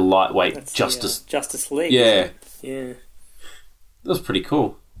sort of like a lightweight That's Justice League. Yeah. Yeah. That was pretty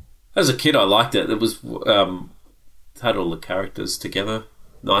cool. As a kid, I liked it. It was had all the characters together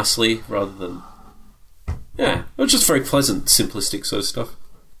nicely, rather than it was just very pleasant, simplistic sort of stuff.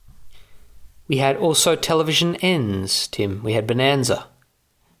 We had also television ends, Tim. We had Bonanza.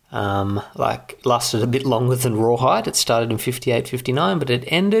 Lasted a bit longer than Rawhide. It started in 58, 59, but it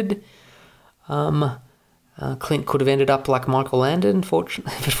ended. Clint could have ended up like Michael Landon, but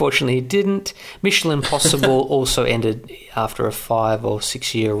fortunately he didn't. Mission Impossible also ended after a 5 or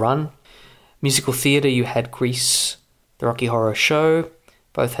 6 year run. Musical theatre, you had Grease, The Rocky Horror Show.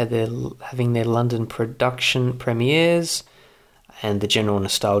 Both had having their London production premieres. And the general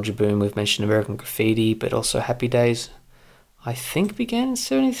nostalgia boom, we've mentioned American Graffiti, but also Happy Days, I think began in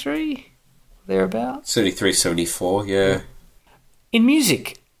 73, thereabouts. 73, 74, yeah. In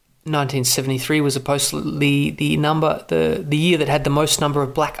music, 1973 was supposedly the year that had the most number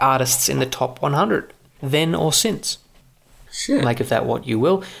of black artists in the top 100, then or since. Shit. Make of that what you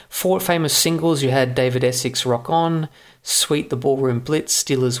will. 4 famous singles, you had David Essex, Rock On, Sweet, The Ballroom Blitz,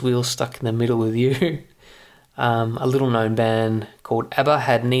 Steelers Wheel, Stuck in the Middle with You. A little-known band called ABBA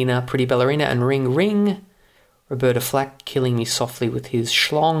had Nina, Pretty Ballerina, and Ring Ring. Roberta Flack, Killing Me Softly with His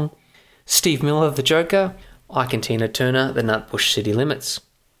Schlong. Steve Miller, The Joker. Ike and Tina Turner, The Nutbush City Limits.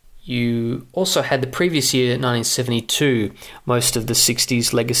 You also had the previous year, 1972, most of the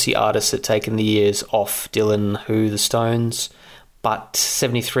 60s legacy artists had taken the years off. Dylan, Who, The Stones. But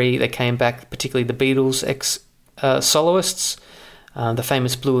 73, they came back, particularly the Beatles, ex-soloists. The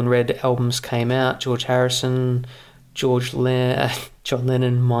famous Blue and Red albums came out. George Harrison, John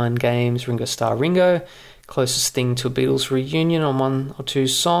Lennon, Mind Games, Ringo Starr, Ringo. Closest thing to a Beatles reunion on 1 or 2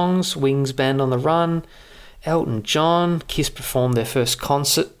 songs. Wings, Band on the Run. Elton John. Kiss performed their first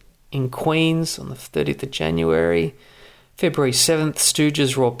concert in Queens on the 30th of January. February 7th,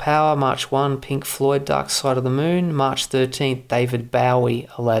 Stooges, Raw Power. March 1, Pink Floyd, Dark Side of the Moon. March 13th, David Bowie,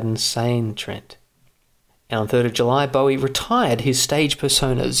 Aladdin Sane, Trent. And on 3rd of July, Bowie retired his stage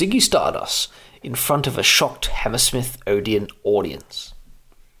persona Ziggy Stardust in front of a shocked Hammersmith Odeon audience.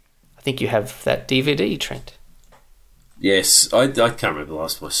 I think you have that DVD, Trent. Yes, I can't remember the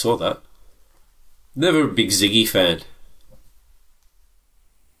last time I saw that. Never a big Ziggy fan.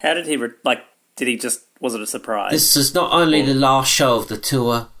 How did he, did he just, was it a surprise? This is not only the last show of the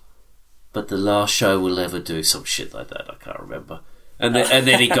tour, but the last show we'll ever do. Some shit like that, I can't remember. And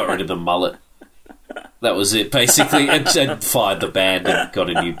then he got rid of the mullet. That was it, basically, and fired the band and got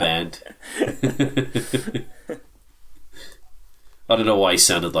a new band. I don't know why he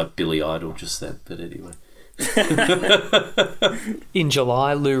sounded like Billy Idol just then, but anyway. In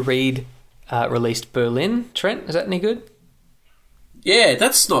July, Lou Reed released Berlin. Trent, is that any good? Yeah,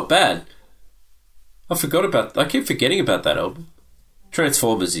 that's not bad. I keep forgetting about that album.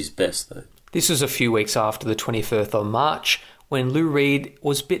 Transformers is best, though. This was a few weeks after the 21st of March, when Lou Reed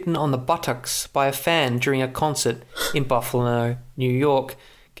was bitten on the buttocks by a fan during a concert in Buffalo, New York.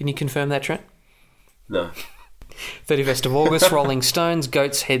 Can you confirm that, Trent? No. 31st of August, Rolling Stones,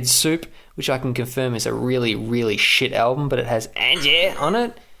 Goat's Head Soup, which I can confirm is a really, really shit album, but it has Angie on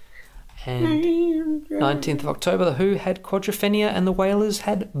it. And 19th of October, The Who had Quadrophenia and The Wailers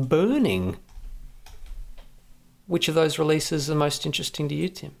had Burning. Which of those releases are most interesting to you,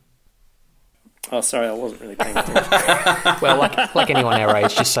 Tim? Oh, sorry, I wasn't really paying attention. Well, like anyone our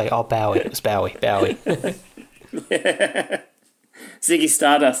age, just say, oh, Bowie. It was Bowie. Ziggy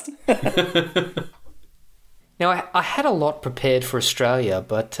Stardust. Now, I had a lot prepared for Australia,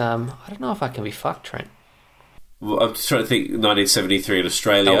 but I don't know if I can be fucked, Trent. Well, I'm just trying to think. 1973 in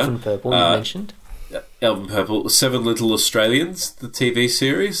Australia. Elfin Purple, you mentioned. Elfin Purple. Seven Little Australians, the TV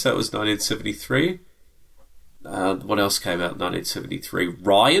series. That was 1973. What else came out in 1973?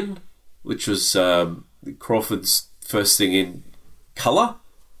 Ryan, which was Crawford's first thing in colour,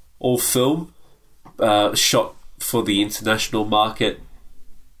 all film, shot for the international market,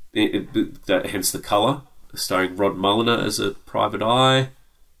 hence the colour, starring Rod Mulliner as a private eye.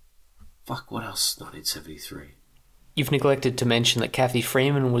 Fuck, what else? 1973. You've neglected to mention that Kathy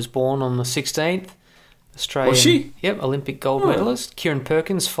Freeman was born on the 16th. Australian, was she? Yep, Olympic gold medalist. Kieran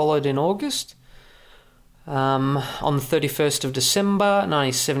Perkins followed in August. On the 31st of December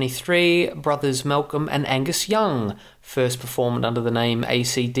 1973, brothers Malcolm and Angus Young first performed under the name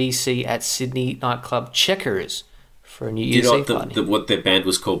AC/DC at Sydney nightclub Checkers for a New Year's Eve party. What their band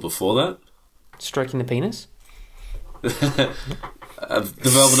was called before that? Stroking the Penis? The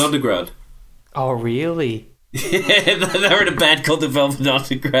Velvet Underground. Oh, really? Yeah, they were in a band called the Velvet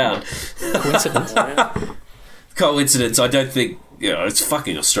Underground. Coincidence? Coincidence. I don't think... it's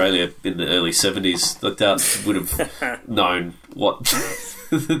fucking Australia in the early 70s. I doubt would have known what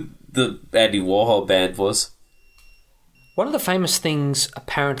the Andy Warhol band was. One of the famous things,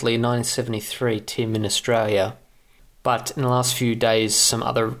 apparently, in 1973, Tim, in Australia, but in the last few days, some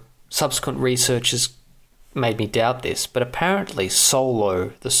other subsequent research has made me doubt this, but apparently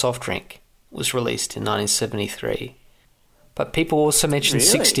Solo, the soft drink, was released in 1973. But people also mentioned Really?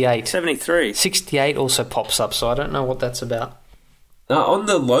 68. 73. 68 also pops up, so I don't know what that's about. On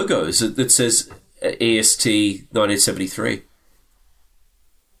the logos, it says EST 1973.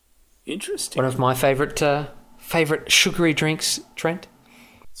 Interesting. One of my favourite sugary drinks, Trent.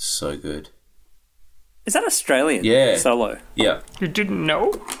 So good. Is that Australian? Yeah. Solo. Yeah. You didn't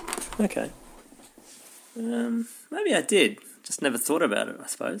know? Okay. Maybe I did. Just never thought about it, I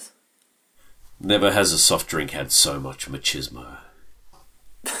suppose. Never has a soft drink had so much machismo.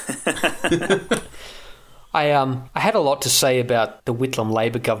 I had a lot to say about the Whitlam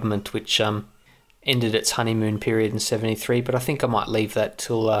Labor government, which ended its honeymoon period in 73, but I think I might leave that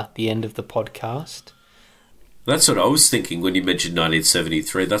till the end of the podcast. That's what I was thinking when you mentioned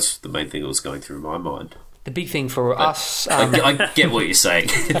 1973. That's the main thing that was going through my mind. The big thing for us... I get what you're saying.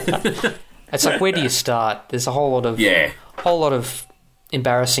 It's like, where do you start? There's a whole lot of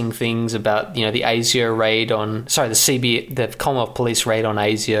embarrassing things about, the ASIO raid on... Sorry, the Commonwealth Police raid on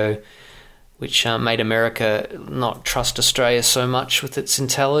ASIO, which made America not trust Australia so much with its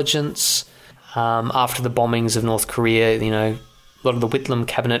intelligence. After the bombings of North Korea, a lot of the Whitlam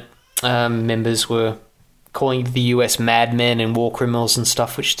cabinet members were calling the US madmen and war criminals and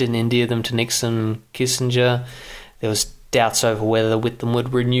stuff, which didn't endear them to Nixon and Kissinger. There was doubts over whether Whitlam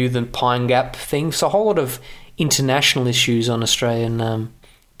would renew the Pine Gap thing. So a whole lot of international issues on Australian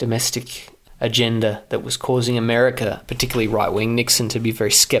domestic agenda that was causing America, particularly right-wing Nixon, to be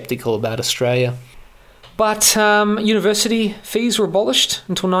very sceptical about Australia. But university fees were abolished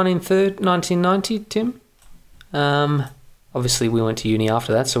until 1990, Tim. Obviously, we went to uni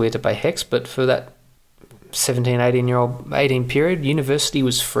after that, so we had to pay HECS, but for that 17, 18 period, university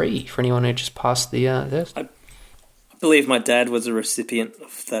was free for anyone who just passed the test. I believe my dad was a recipient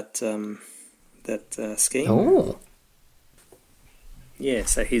of that scheme. Oh. Yeah,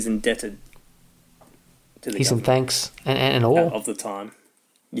 so he's indebted to the He's in government. thanks and all. Of the time.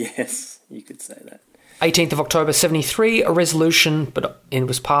 Yes, you could say that. 18th of October 73, a resolution, but it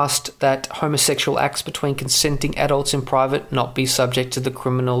was passed that homosexual acts between consenting adults in private not be subject to the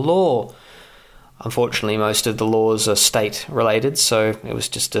criminal law. Unfortunately, most of the laws are state-related, so it was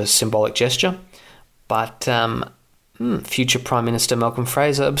just a symbolic gesture. But future Prime Minister Malcolm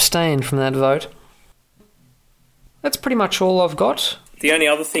Fraser abstained from that vote. That's pretty much all I've got. The only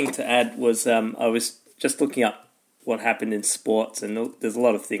other thing to add was I was just looking up what happened in sports, and there's a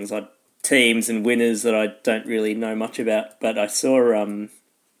lot of things, like teams and winners that I don't really know much about, but I saw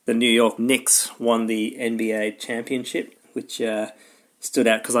the New York Knicks won the NBA championship, which stood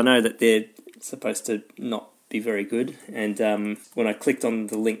out because I know that they're supposed to not be very good. And when I clicked on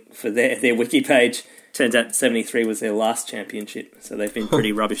the link for their wiki page, turns out 73 was their last championship. So they've been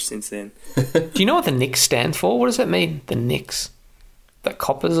pretty rubbish since then. Do you know what the Knicks stand for? What does that mean? The Knicks? The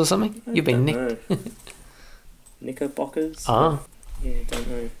Coppers or something? You've been nicked. Knickerbockers? Ah. Yeah, don't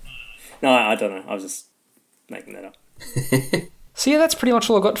know. No, I don't know. I was just making that up. So yeah, that's pretty much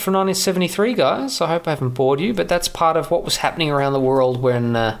all I got for 1973, guys. I hope I haven't bored you, but that's part of what was happening around the world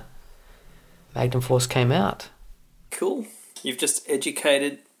when Magnum Force came out. Cool. You've just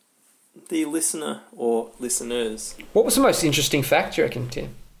educated the listener or listeners. What was the most interesting fact, do you reckon,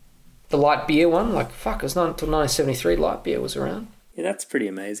 Tim? The light beer one? Like, fuck, it was not until 1973 light beer was around. Yeah, that's pretty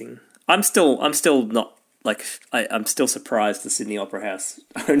amazing. I'm still not, like, I'm still surprised the Sydney Opera House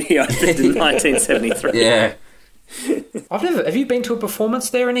only opened in 1973. Yeah. Have you been to a performance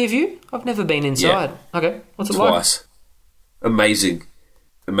there, any of you? I've never been inside. Yeah. Okay, what's it Twice. Amazing.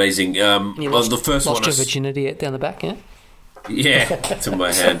 You lost, the first lost one your virginity down the back, yeah? Yeah, to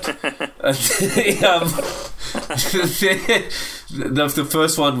my hand. The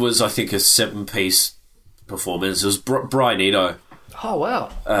first one was, I think, a 7-piece performance. It was Brian Eno. Oh, wow.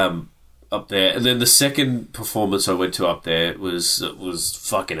 Up there. And then the second performance I went to up there was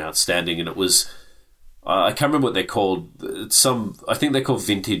fucking outstanding. And it was, I can't remember what they're called. I think they're called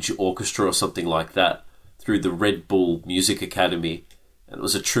Vintage Orchestra or something like that, through the Red Bull Music Academy. And it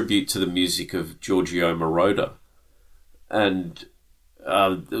was a tribute to the music of Giorgio Moroder. And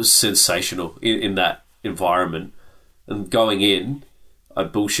it was sensational in that environment. And going in, I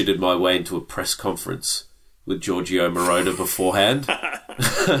bullshitted my way into a press conference with Giorgio Moroder beforehand.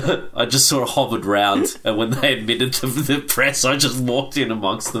 I just sort of hovered round, and when they admitted to the press, I just walked in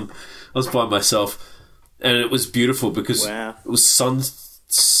amongst them. I was by myself, and it was beautiful because it was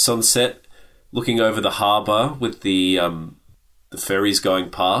sunset, looking over the harbour with the ferries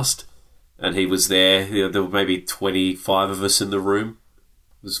going past, and he was there. There were maybe 25 of us in the room.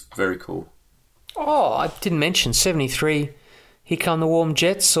 It was very cool. Oh, I didn't mention 73. Here Come the Warm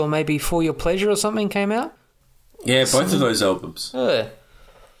Jets, or maybe For Your Pleasure or something came out. Yeah, both of those albums. Yeah.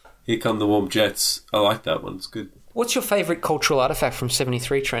 Here Come the Warm Jets. I like that one. It's good. What's your favourite cultural artefact from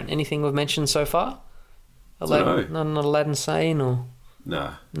 73, Trent? Anything we've mentioned so far? Aladdin, not Aladdin Sane or...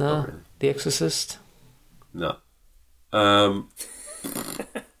 No. No? Really. The Exorcist? No. Don't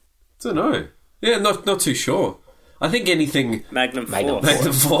know. Yeah, not too sure. I think anything... Magnum Force.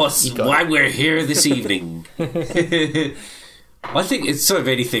 Magnum Force. Why we're here this evening. I think it's sort of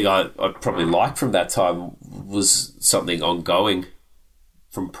anything I probably liked from that time was something ongoing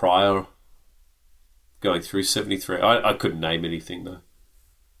from prior, going through 73. I couldn't name anything, though.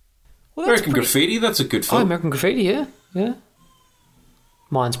 Well, American Graffiti, that's a good film. Oh, American Graffiti, yeah.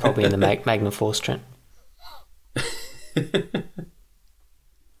 Mine's probably in the Magnum Force, Trent.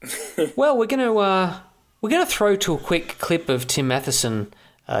 Well, we're gonna throw to a quick clip of Tim Matheson,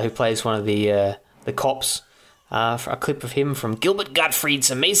 who plays one of the cops. For a clip of him from Gilbert Gottfried's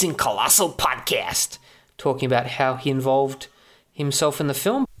Amazing Colossal Podcast, talking about how he involved himself in the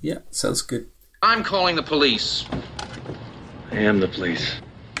film. Yeah, sounds good. I'm calling the police. I am the police.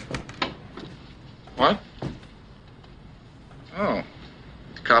 What? Oh,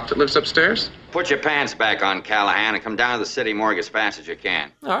 the cop that lives upstairs? Put your pants back on, Callahan, and come down to the city morgue as fast as you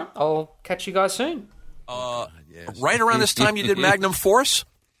can. All right, I'll catch you guys soon. Right around this time you did Magnum Force?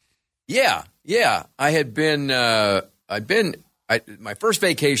 Yeah. I had been, my first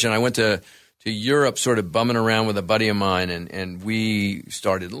vacation, I went to Europe sort of bumming around with a buddy of mine, and we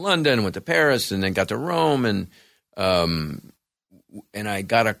started in London, went to Paris, and then got to Rome, and I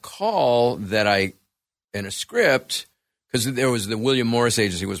got a call that in a script, because there was the William Morris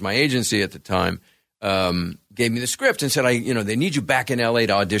Agency, was my agency at the time, gave me the script and said, they need you back in L.A.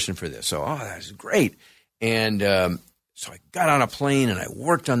 to audition for this. So, that's great. And so I got on a plane and I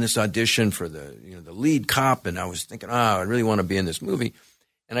worked on this audition for the lead cop, and I was thinking, I really want to be in this movie.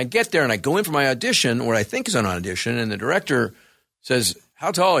 And I get there and I go in for my audition, or I think is an audition, and the director says,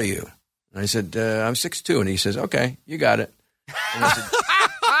 "How tall are you?" And I said, "I'm 6'2". And he says, "Okay, you got it." And I said,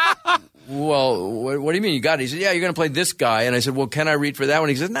 "Well, what do you mean you got it?" He said, "Yeah, you're going to play this guy." And I said, "Well, can I read for that one?"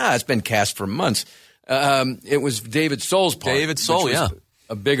 He says, "Nah, it's been cast for months." It was David Soul's part. David Soul, yeah.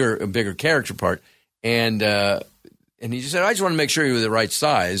 A bigger character part. And he just said, "I just want to make sure you were the right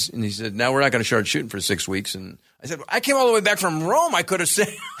size." And he said, "Now we're not going to start shooting for 6 weeks." And I said, "I came all the way back from Rome. I could have said."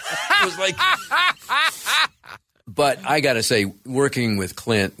 It was like, but I got to say, working with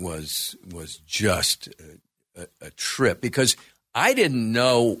Clint was just a trip, because I didn't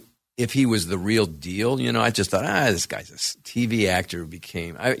know if he was the real deal. I just thought, this guy's a TV actor.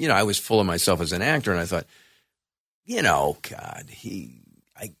 I was full of myself as an actor, and I thought, God,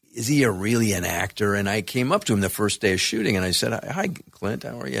 is he really an actor? And I came up to him the first day of shooting, and I said, hi, Clint,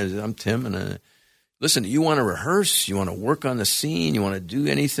 how are you? I'm Tim, and listen, you want to rehearse? You want to work on the scene? You want to do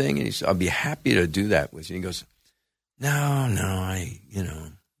anything? And he said, I'll be happy to do that with you. And he goes, no, I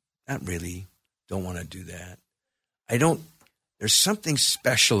not really don't want to do that. There's something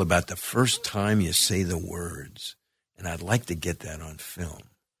special about the first time you say the words, and I'd like to get that on film.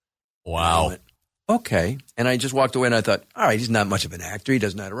 Wow. Went, okay. And I just walked away, and I thought, all right, he's not much of an actor. He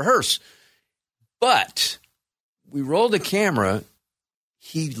doesn't know how to rehearse. But we rolled the camera.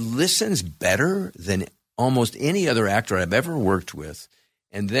 He listens better than almost any other actor I've ever worked with.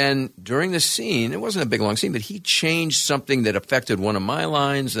 And then during the scene, it wasn't a big, long scene, but he changed something that affected one of my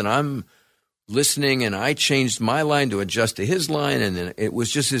lines, and I'm listening, and I changed my line to adjust to his line, and then it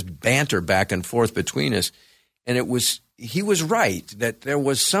was just this banter back and forth between us. And he was right that there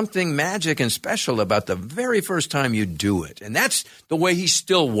was something magic and special about the very first time you do it. And that's the way he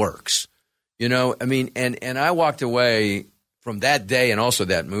still works. And I walked away from that day and also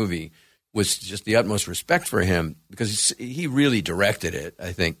that movie with just the utmost respect for him, because he really directed it.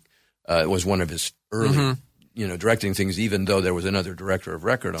 I think it was one of his early, directing things, even though there was another director of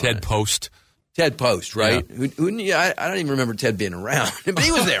record on it. Ted Post, right? Yeah. I don't even remember Ted being around, but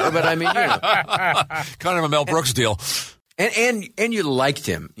he was there. But kind of a Mel Brooks deal. And you liked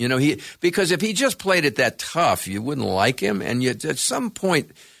him, because if he just played it that tough, you wouldn't like him. And at some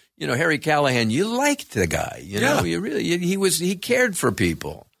point, Harry Callahan, you liked the guy. He cared for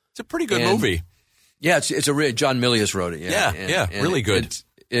people. It's a pretty good movie. Yeah, John Milius wrote it. Yeah, really good.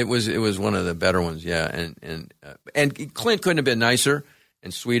 It was one of the better ones. Yeah, and Clint couldn't have been nicer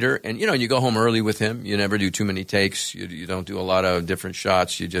and sweeter. And you go home early with him. You never do too many takes. You don't do a lot of different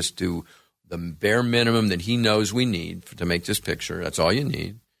shots. You just do the bare minimum that he knows we need to make this picture. That's all you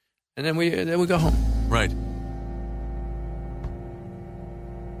need. And then we go home. Right.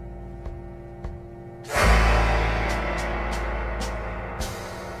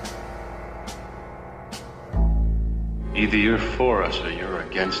 Either you're for us or you're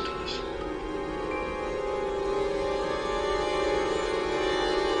against us.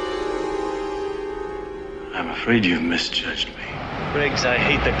 I'm afraid you've misjudged me. Briggs, I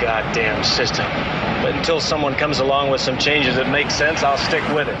hate the goddamn system. But until someone comes along with some changes that make sense, I'll stick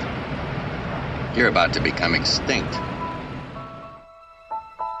with it. You're about to become extinct.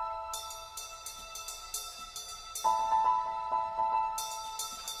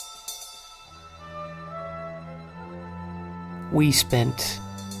 We spent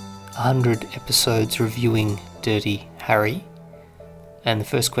 100 episodes reviewing Dirty Harry, and the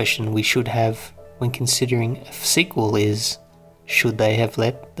first question we should have when considering a sequel is, should they have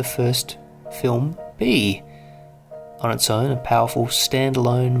let the first film be on its own a powerful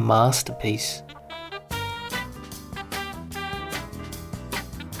standalone masterpiece?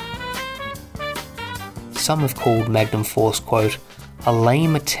 Some have called Magnum Force, quote, a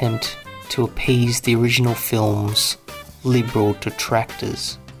lame attempt to appease the original film's liberal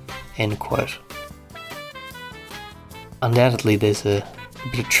detractors, end quote. Undoubtedly there's a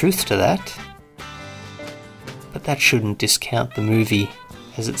bit of truth to that, but that shouldn't discount the movie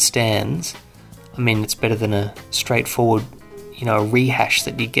as it stands. I mean, it's better than a straightforward, rehash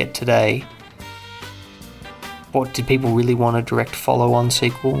that you get today. What, did people really want a direct follow-on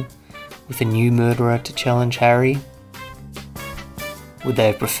sequel with a new murderer to challenge Harry? Would they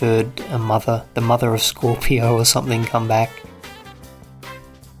have preferred the mother of Scorpio or something come back,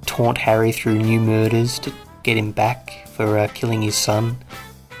 taunt Harry through new murders to get him back for killing his son,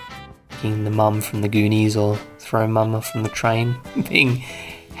 making the mum from the Goonies or throw mama from the train being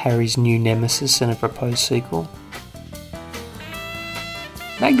Harry's new nemesis in a proposed sequel?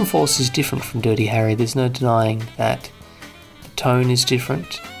 Magnum Force is different from Dirty Harry, there's no denying that. The tone is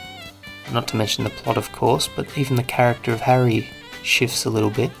different, not to mention the plot of course, but even the character of Harry shifts a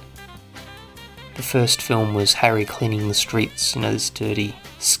little bit. The first film was Harry cleaning the streets, this dirty,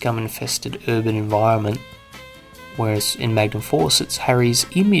 scum-infested urban environment, whereas in Magnum Force it's Harry's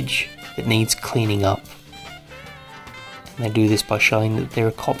image that needs cleaning up. And they do this by showing that there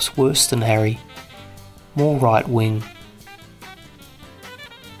are cops worse than Harry, more right-wing.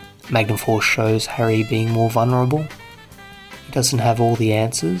 Magnum Force shows Harry being more vulnerable. He doesn't have all the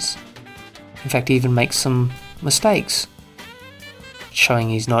answers. In fact, he even makes some mistakes, showing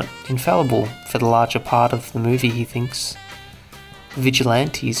he's not infallible. For the larger part of the movie, he thinks the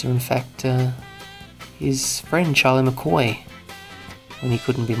vigilantes are in fact his friend Charlie McCoy, when he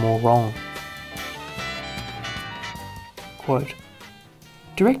couldn't be more wrong. Quote,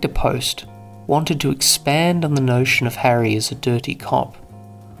 Director Post wanted to expand on the notion of Harry as a dirty cop,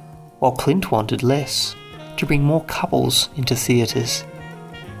 while Clint wanted less, to bring more couples into theatres.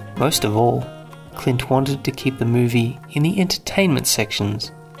 most of all, Clint wanted to keep the movie in the entertainment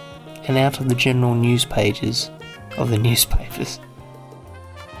sections and out of the general news pages of the newspapers.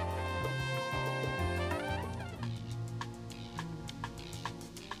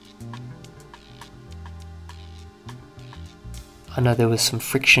 I know there was some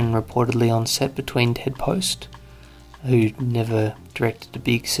friction reportedly on set between Ted Post, who never directed a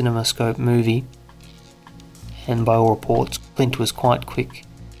big CinemaScope movie, and by all reports Clint was quite quick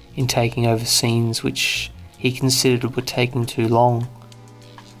in taking over scenes which he considered were taking too long.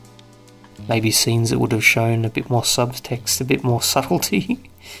 Maybe scenes that would have shown a bit more subtext, a bit more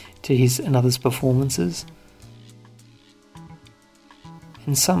subtlety to his and others' performances.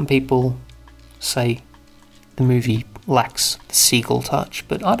 And some people say the movie lacks the Siegel touch,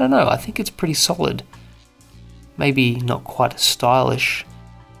 but I don't know, I think it's pretty solid. Maybe not quite as stylish,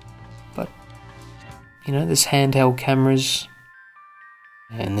 but you know, there's handheld cameras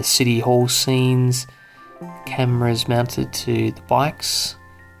and the city hall scenes, cameras mounted to the bikes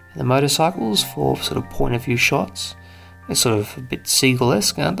and the motorcycles for sort of point of view shots. They're sort of a bit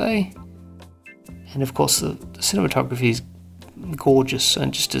Siegel-esque, aren't they? And of course the cinematography is gorgeous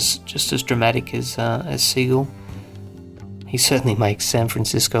and just as dramatic as Siegel. He certainly makes San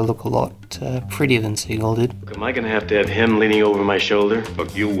Francisco look a lot prettier than Siegel did. Am I going to have him leaning over my shoulder?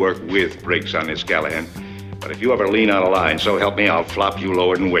 Look, you work with Briggs on this, Callahan. But if you ever lean out of line, so help me, I'll flop you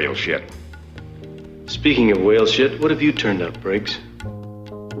lower than whale shit. Speaking of whale shit, what have you turned up, Briggs?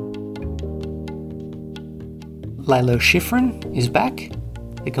 Lalo Schifrin is back,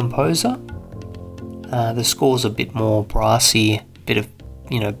 the composer. The score's a bit more brassy, a bit of,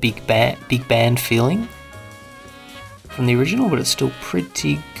 big band feeling from the original, but it's still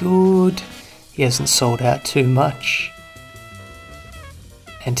pretty good. He hasn't sold out too much.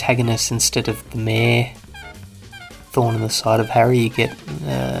 Antagonist instead of the mayor, thorn in the side of Harry, you get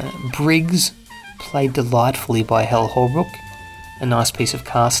Briggs, played delightfully by Hal Holbrook. A nice piece of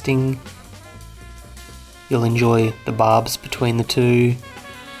casting. You'll enjoy the barbs between the two.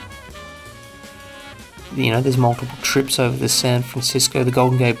 There's multiple trips over the San Francisco, the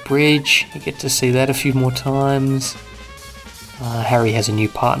Golden Gate Bridge. You get to see that a few more times. Harry has a new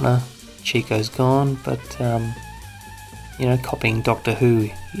partner. Chico's gone, but, copying Doctor Who,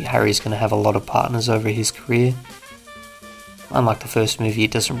 Harry's going to have a lot of partners over his career. Unlike the first movie,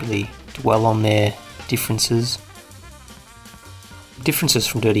 it doesn't really dwell on their differences. Differences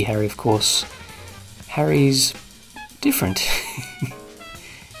from Dirty Harry, of course. Harry's different.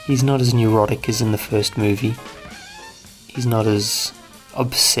 He's not as neurotic as in the first movie. He's not as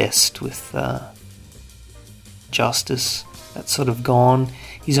obsessed with justice. That's sort of gone.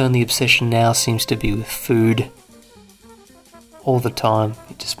 His only obsession now seems to be with food. All the time.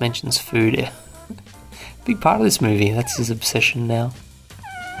 He just mentions food. Big part of this movie. That's his obsession now.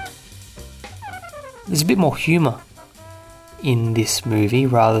 There's a bit more humour in this movie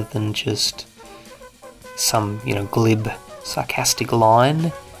rather than just some, glib, sarcastic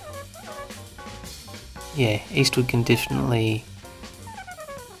line. Yeah, Eastwood can definitely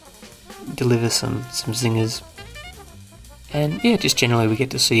deliver some zingers. And yeah, just generally we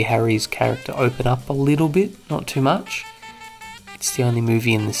get to see Harry's character open up a little bit, not too much. It's the only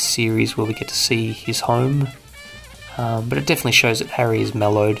movie in this series where we get to see his home. But it definitely shows that Harry is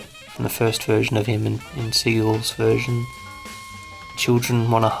mellowed from the first version of him in Siegel's version. Children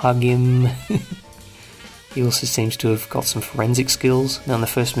want to hug him. He also seems to have got some forensic skills. Now in the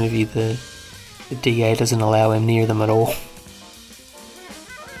first movie the DA doesn't allow him near them at all.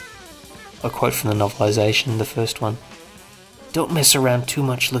 A quote from the novelisation, the first one. "Don't mess around too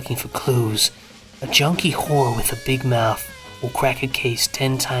much looking for clues. A junkie whore with a big mouth will crack a case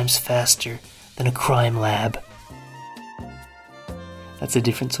 10 times faster than a crime lab." That's a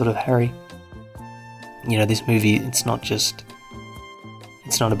different sort of Harry. This movie, it's not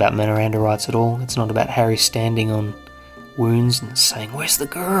about Miranda rights at all. It's not about Harry standing on wounds and saying, "Where's the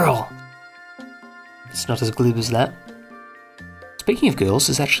girl?" It's not as glib as that. Speaking of girls,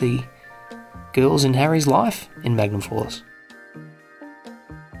 there's actually girls in Harry's life in Magnum Force.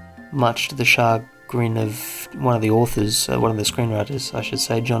 Much to the chagrin of one of the authors, one of the screenwriters, I should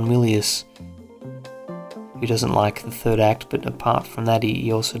say, John Milius, who doesn't like the third act, but apart from that,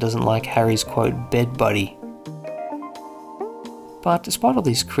 he also doesn't like Harry's, quote, bed buddy. But despite all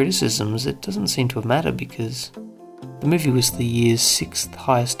these criticisms, it doesn't seem to have mattered because the movie was the year's 6th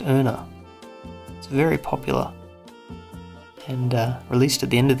highest earner. It's very popular. And released at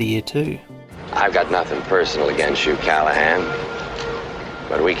the end of the year too. I've got nothing personal against you, Callahan.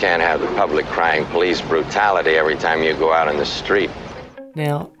 But we can't have the public crying police brutality every time you go out in the street.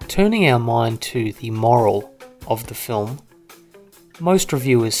 Now, turning our mind to the moral of the film, Most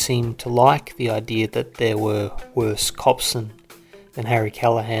reviewers seem to like the idea that there were worse cops than Harry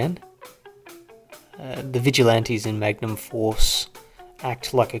Callahan. The vigilantes in Magnum Force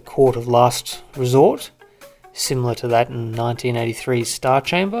act like a court of last resort, similar to that in 1983's Star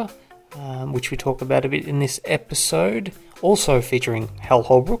Chamber, which we talk about a bit in this episode, also featuring Hal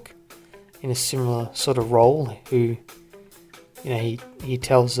Holbrook in a similar sort of role, who, he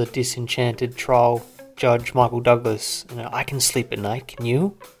tells the disenchanted trial judge Michael Douglas, I can sleep at night, can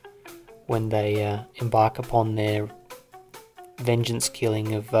you? When they embark upon their vengeance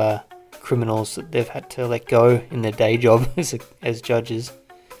killing of criminals that they've had to let go in their day job as judges.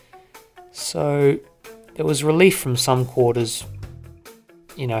 So there was relief from some quarters.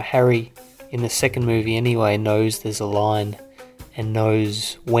 Harry in the second movie anyway knows there's a line and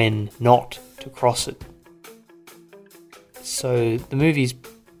knows when not to cross it. So the movie's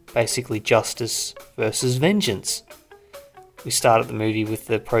basically justice versus vengeance. We start at the movie with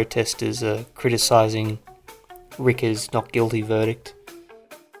the protesters criticising Ricker's not guilty verdict.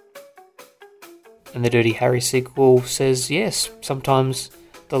 And the Dirty Harry sequel says, yes, sometimes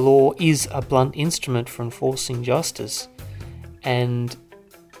the law is a blunt instrument for enforcing justice.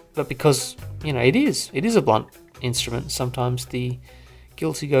 But because, it is a blunt instrument, sometimes the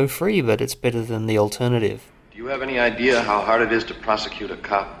guilty go free, but it's better than the alternative. Do you have any idea how hard it is to prosecute a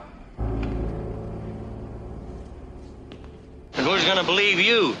cop? And who's gonna believe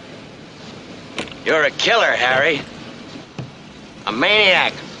you? You're a killer, Harry. A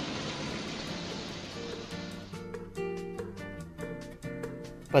maniac.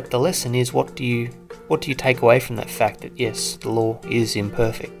 But the lesson is, what do you take away from that fact that, yes, the law is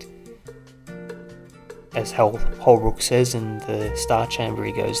imperfect? As Hal Holbrook says in the Star Chamber,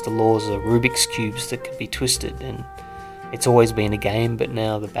 he goes, the laws are Rubik's Cubes that can be twisted, and it's always been a game, but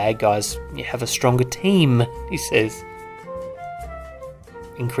now the bad guys have a stronger team, he says.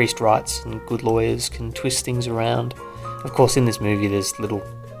 Increased rights and good lawyers can twist things around. Of course, in this movie there's little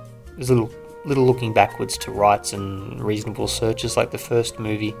looking backwards to rights and reasonable searches like the first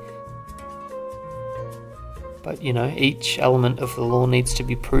movie. But, each element of the law needs to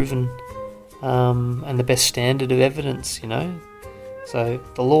be proven, and the best standard of evidence, So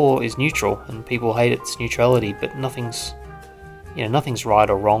the law is neutral, and people hate its neutrality, but nothing's right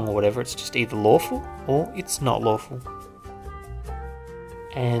or wrong or whatever. It's just either lawful or it's not lawful.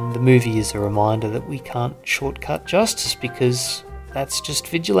 And the movie is a reminder that we can't shortcut justice, because that's just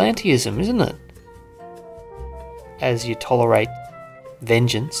vigilantism, isn't it? As you tolerate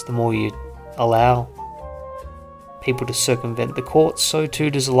vengeance, the more you allow people to circumvent the courts, so too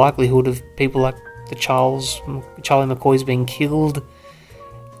does the likelihood of people like Charlie McCoy's being killed.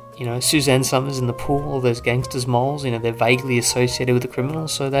 Suzanne Summers in the pool, all those gangsters' moles, they're vaguely associated with the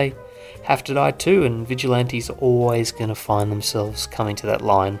criminals, so they have to die too, and vigilantes are always going to find themselves coming to that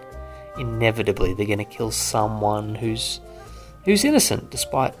line. Inevitably, they're going to kill someone who's innocent,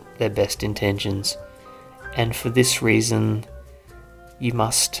 despite their best intentions. And for this reason, you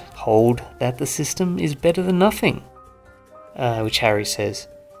must hold that the system is better than nothing. Which Harry says,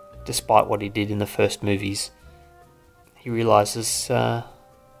 despite what he did in the first movies. He realises,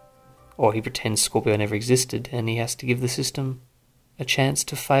 or he pretends Scorpio never existed, and he has to give the system a chance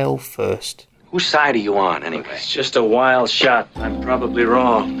to fail first. Whose side are you on, anyway? It's just a wild shot. I'm probably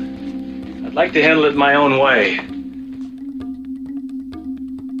wrong. I'd like to handle it my own way.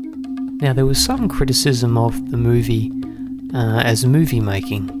 Now, there was some criticism of the movie as movie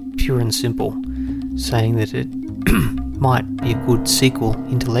making, pure and simple, saying that it might be a good sequel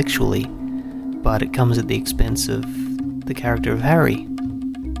intellectually, but it comes at the expense of the character of Harry.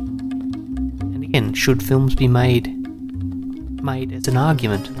 And again, should films be made as an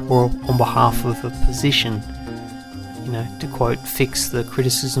argument or on behalf of a position, to quote Fix the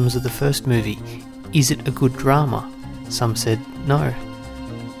criticisms of the first movie, is it a good drama? Some said no.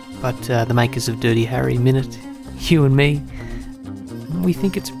 But the makers of Dirty Harry Minute, you and me, we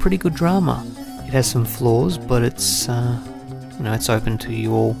think it's a pretty good drama. It has some flaws, but it's it's open to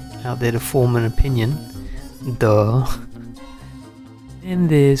you all out there to form an opinion. Duh. And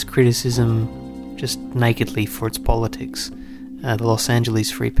there's criticism just nakedly for its politics. The Los Angeles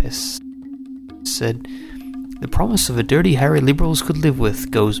Free Press said, the promise of a Dirty Harry liberals could live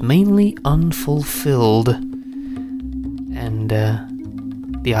with goes mainly unfulfilled. And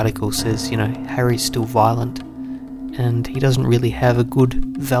the article says, Harry's still violent, and he doesn't really have a good,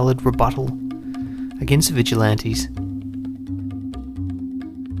 valid rebuttal against vigilantes.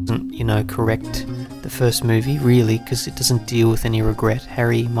 Doesn't, correct the first movie, really, because it doesn't deal with any regret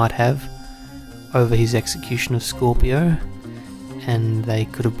Harry might have over his execution of Scorpio, and they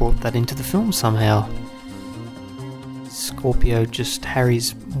could have brought that into the film somehow. It's Scorpio just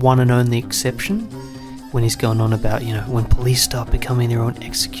Harry's one and only exception? When he's going on about, when police start becoming their own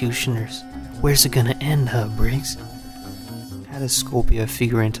executioners, where's it gonna end, Briggs? How does Scorpio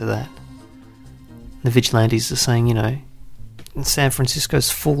figure into that? The vigilantes are saying, San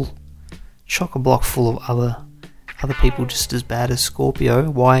Francisco's full, chock-a-block full of other people just as bad as Scorpio.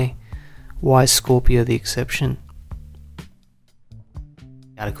 Why is Scorpio the exception?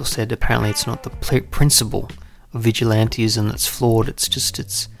 The article said apparently it's not the principle of vigilantism that's flawed, it's just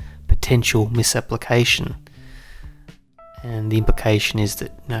its potential misapplication. And the implication is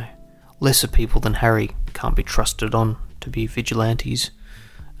that, lesser people than Harry can't be trusted on to be vigilantes,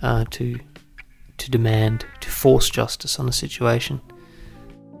 to demand, to force justice on a situation.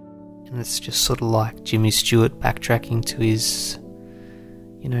 And it's just sort of like Jimmy Stewart backtracking to his,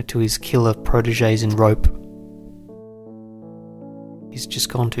 to his killer proteges in Rope. He's just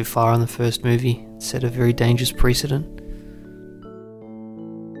gone too far in the first movie, set a very dangerous precedent.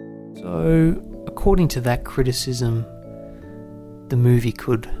 So, according to that criticism, the movie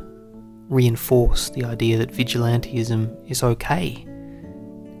could reinforce the idea that vigilantism is okay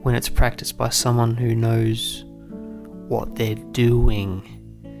when it's practiced by someone who knows what they're doing.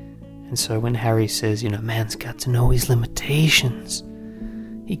 And so when Harry says, man's got to know his limitations,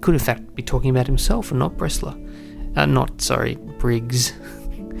 he could in fact be talking about himself and not Briggs.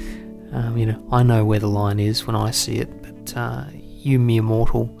 I know where the line is when I see it, but you mere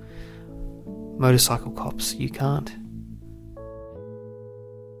mortal motorcycle cops, you can't.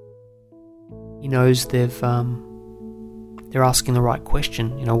 He knows they're asking the right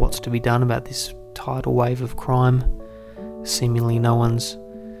question, what's to be done about this tidal wave of crime. Seemingly no one's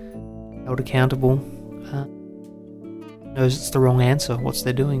held accountable. Knows it's the wrong answer, what's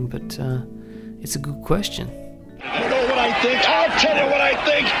they're doing, but it's a good question. You know what I think? I'll tell you what I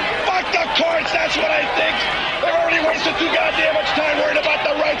think. Fuck the courts, that's what I think. They've already wasted too goddamn much time worrying about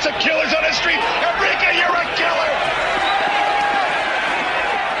the rights of killers on the street. Enrique, you're a killer!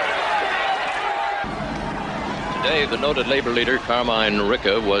 Today, the noted labor leader Carmine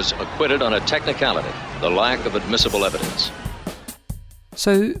Ricca was acquitted on a technicality, the lack of admissible evidence.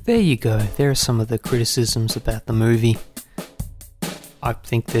 So there you go, there are some of the criticisms about the movie. I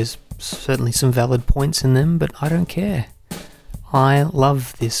think there's certainly some valid points in them, but I don't care. I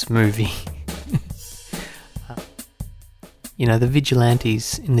love this movie. The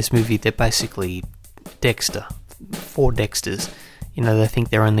vigilantes in this movie, they're basically Dexter. 4 Dexters. They think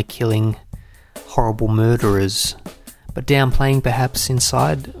they're only killing horrible murderers, but downplaying perhaps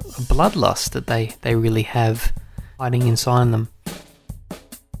inside a bloodlust that they really have hiding inside them.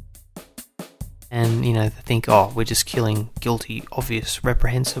 And, they think, we're just killing guilty, obvious,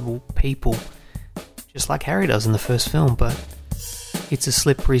 reprehensible people, just like Harry does in the first film, but it's a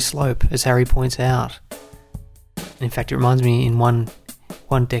slippery slope, as Harry points out. And in fact, it reminds me, in one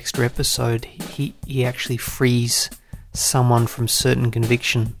Dexter episode, he actually frees someone from certain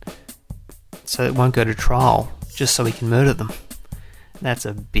conviction so it won't go to trial, just so he can murder them. That's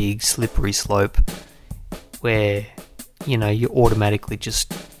a big slippery slope where, you're automatically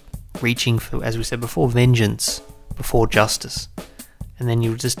just reaching for, as we said before, vengeance before justice. And then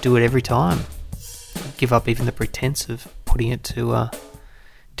you'll just do it every time. Give up even the pretense of putting it to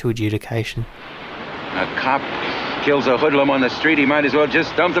adjudication. A cop kills a hoodlum on the street, he might as well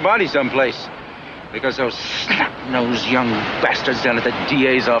just dump the body someplace. Because those snot-nosed young bastards down at the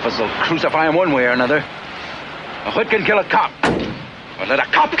DA's office will crucify him one way or another. A hood can kill a cop. But let a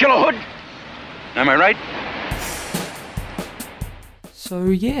cop kill a hood. Am I right? So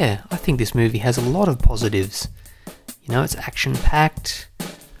yeah, I think this movie has a lot of positives. It's action-packed.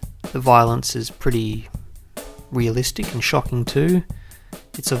 The violence is pretty realistic and shocking too.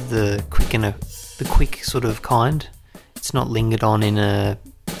 It's of the quick sort of kind. It's not lingered on in a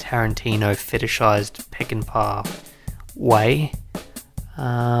Tarantino fetishized Peckinpah way.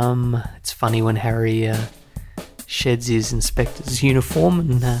 It's funny when Harry sheds his inspector's uniform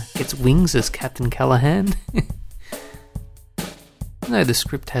and gets wings as Captain Callahan. Though the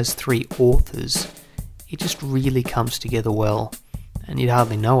script has 3 authors, it just really comes together well, and you'd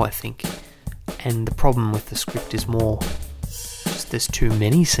hardly know, I think. And the problem with the script is more just there's too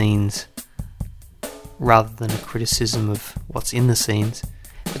many scenes, rather than a criticism of what's in the scenes.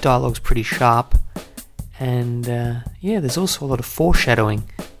 The dialogue's pretty sharp, and there's also a lot of foreshadowing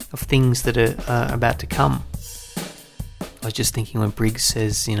of things that are about to come. I was just thinking when Briggs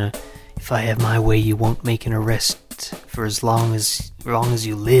says, if I have my way, you won't make an arrest for as long as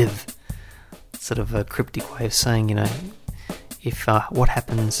you live. Sort of a cryptic way of saying, if what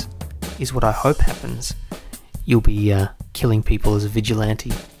happens is what I hope happens, you'll be killing people as a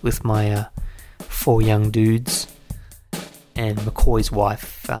vigilante with my 4 young dudes. And McCoy's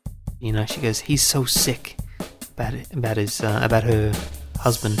wife, she goes, he's so sick about her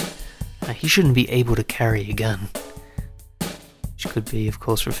husband. He shouldn't be able to carry a gun. Which could be, of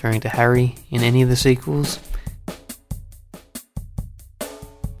course, referring to Harry in any of the sequels.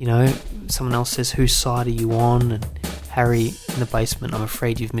 Someone else says, whose side are you on? And Harry in the basement, I'm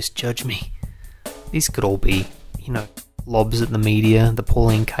afraid you've misjudged me. These could all be, lobs at the media, the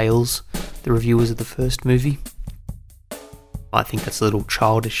Pauline Kaels, the reviewers of the first movie. I think that's a little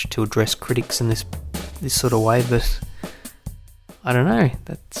childish to address critics in this sort of way, but I don't know.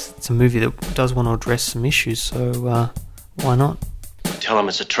 It's a movie that does want to address some issues, so why not? Tell him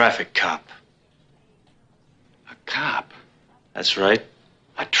it's a traffic cop. A cop? That's right.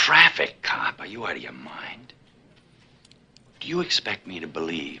 A traffic cop? Are you out of your mind? Do you expect me to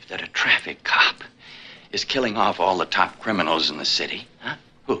believe that a traffic cop is killing off all the top criminals in the city? Huh?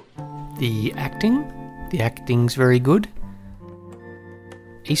 Who? The acting's very good.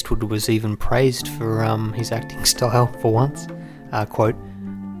 Eastwood was even praised for his acting style for once. Quote,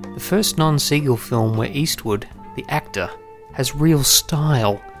 the first non-Siegel film where Eastwood, the actor, has real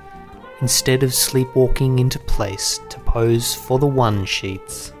style, instead of sleepwalking into place to pose for the one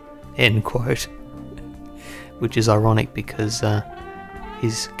sheets. End quote. Which is ironic because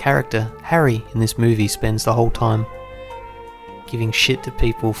his character, Harry, in this movie spends the whole time giving shit to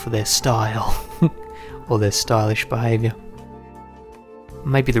people for their style or their stylish behaviour.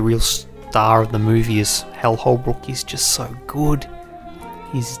 Maybe the real star of the movie is Hal Holbrook. He's just so good.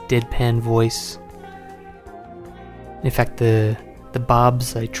 His deadpan voice. In fact, the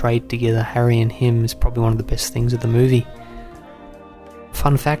barbs they trade together, Harry and him, is probably one of the best things of the movie.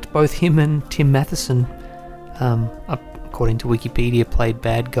 Fun fact, both him and Tim Matheson, according to Wikipedia, played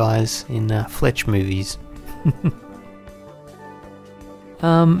bad guys in Fletch movies.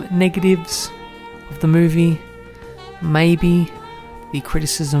 Negatives of the movie, maybe the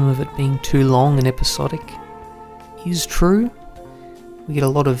criticism of it being too long and episodic is true. We get a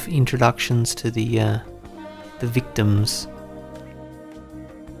lot of introductions to the victims,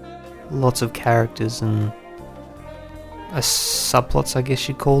 lots of characters and subplots, I guess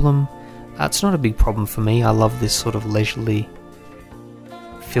you'd call them. It's not a big problem for me. I love this sort of leisurely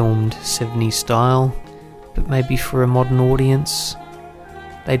filmed 70s style, but maybe for a modern audience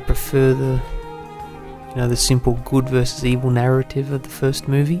they'd prefer the simple good versus evil narrative of the first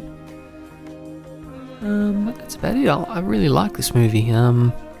movie. But that's about it. I really like this movie.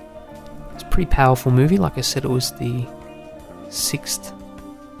 It's a pretty powerful movie. Like I said, it was the 6th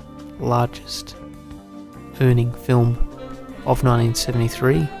largest earning film of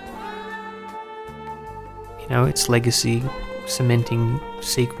 1973. Its legacy cementing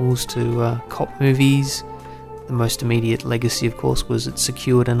sequels to cop movies. The most immediate legacy, of course, was it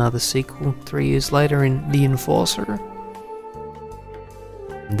secured another sequel 3 years later in The Enforcer.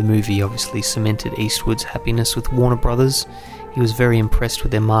 The movie obviously cemented Eastwood's happiness with Warner Brothers. He was very impressed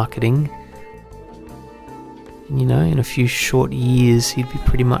with their marketing. And, in a few short years, he'd be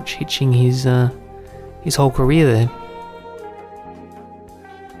pretty much hitching his whole career there.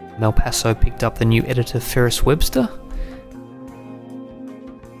 Mel Paso picked up the new editor Ferris Webster,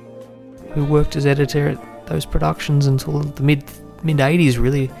 who worked as editor at those productions until the mid 80s,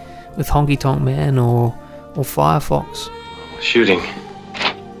 really, with Honky Tonk Man or Firefox. Shooting.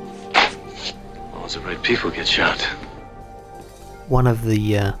 All the right people get shot. One of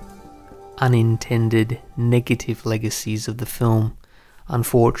the unintended negative legacies of the film,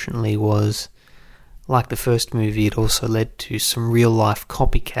 unfortunately, was, like the first movie, it also led to some real-life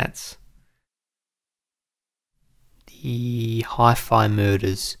copycats. The Hi-Fi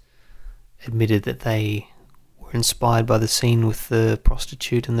Murders admitted that they were inspired by the scene with the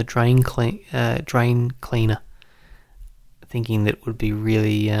prostitute and the drain cleaner, thinking that would be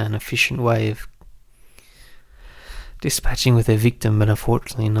really an efficient way of dispatching with their victim, but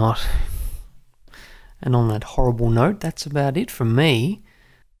unfortunately not. And on that horrible note, that's about it from me.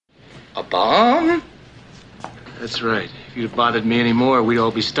 A bomb? That's right. If you'd have bothered me anymore, we'd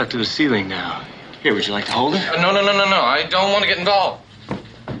all be stuck to the ceiling now. Here, would you like to hold it? No. I don't want to get involved.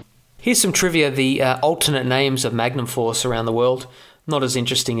 Here's some trivia. The alternate names of Magnum Force around the world, not as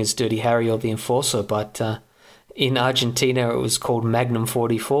interesting as Dirty Harry or the Enforcer, but in Argentina it was called Magnum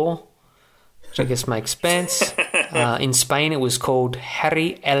 44, which I guess makes sense. In Spain it was called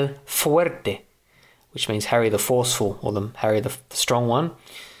Harry el Fuerte, which means Harry the Forceful, or Harry the Strong One,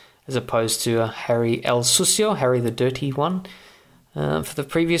 as opposed to Harry el Sucio, Harry the Dirty One, for the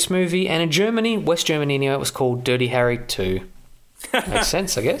previous movie. And in Germany, West Germany anyway, it was called Dirty Harry 2. Makes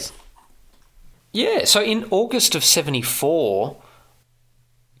sense, I guess. Yeah, so in August of 74,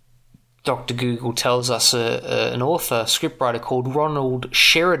 Dr. Google tells us an author, scriptwriter called Ronald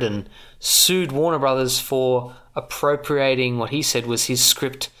Sheridan sued Warner Brothers for appropriating what he said was his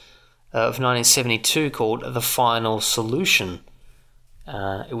script of 1972 called The Final Solution.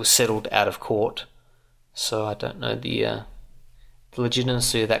 It was settled out of court, so I don't know the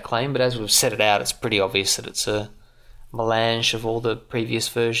legitimacy of that claim, but as we've set it out, it's pretty obvious that it's a melange of all the previous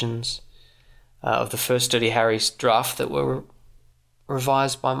versions of the first Dirty Harry's draft that were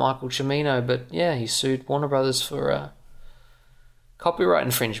revised by Michael Cimino. But yeah, he sued Warner Brothers for copyright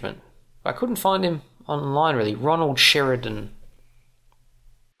infringement. I couldn't find him online really. Ronald Sheridan.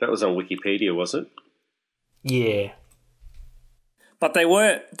 That was on Wikipedia, was it? Yeah. But they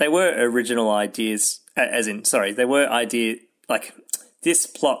were original ideas, they were idea, like, this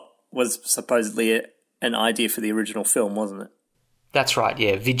plot was supposedly an idea for the original film, wasn't it? That's right,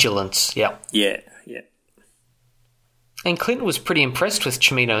 yeah, Vigilance, yeah. Yeah. And Clinton was pretty impressed with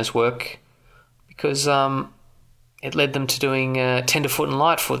Cimino's work because it led them to doing Tenderfoot and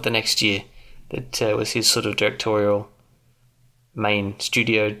Lightfoot the next year. That was his sort of directorial main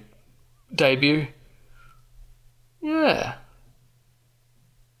studio debut. Yeah.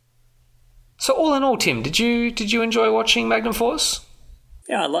 So all in all, Tim, did you enjoy watching Magnum Force?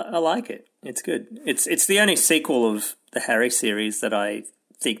 Yeah, I like it. It's good. It's the only sequel of the Harry series that I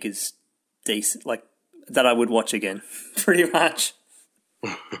think is decent, like that I would watch again, pretty much.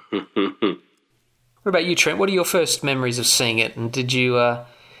 What about you, Trent? What are your first memories of seeing it? And did you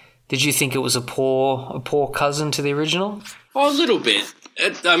think it was a poor cousin to the original? Oh, a little bit.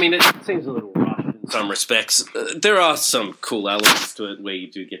 It seems a little rushed in some respects. There are some cool elements to it where you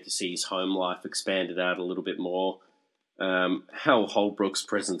do get to see his home life expanded out a little bit more. Hal Holbrook's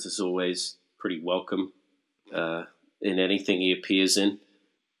presence is always pretty welcome in anything he appears in.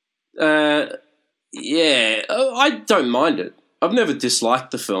 Yeah, I don't mind it. I've never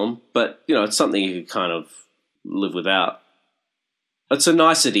disliked the film, but, it's something you could kind of live without. It's a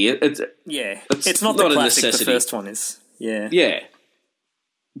nicety. It's not the classic the first one is. Yeah. Yeah.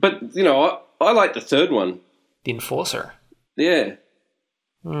 But, I like the third one. The Enforcer. Yeah.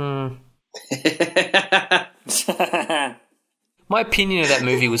 My opinion of that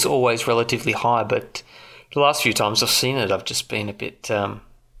movie was always relatively high, but the last few times I've seen it, I've just been a bit, I'm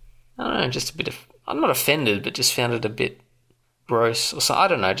not offended, but just found it a bit gross, or so, I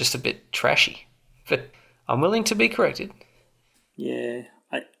don't know, just a bit trashy. But I'm willing to be corrected. Yeah,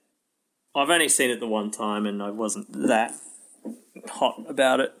 I've only seen it the one time, and I wasn't that hot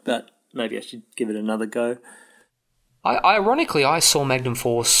about it, but maybe I should give it another go. Ironically, I saw Magnum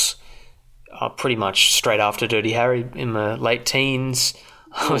Force pretty much straight after Dirty Harry in my late teens.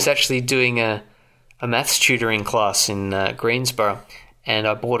 I was actually doing a maths tutoring class in Greensboro, and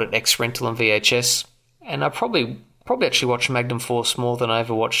I bought it ex-rental on VHS, and I probably actually watched Magnum Force more than I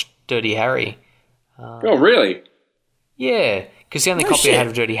ever watched Dirty Harry. Oh, really? Yeah, because the only copy I had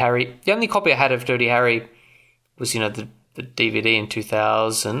of Dirty Harry was, the DVD in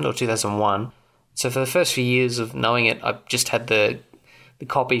 2000 or 2001. So for the first few years of knowing it, I just had the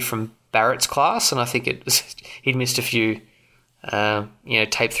copy from Barrett's class, and I think he'd missed a few,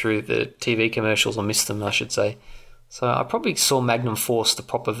 taped through the TV commercials, or missed them, I should say. So I probably saw Magnum Force, the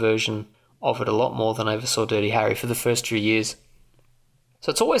proper version of it, a lot more than I ever saw Dirty Harry for the first few years. So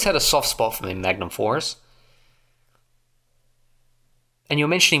it's always had a soft spot for me, Magnum Force. And you were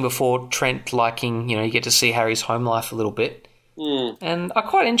mentioning before, Trent, liking, you get to see Harry's home life a little bit. Mm. And I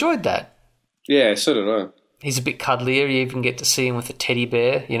quite enjoyed that. Yeah, so did I. He's a bit cuddlier. You even get to see him with a teddy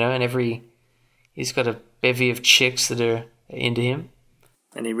bear, and he's got a bevy of chicks that are into him.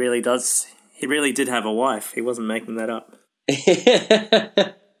 And he really did have a wife. He wasn't making that up.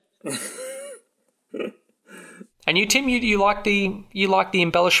 And you, Tim, you like the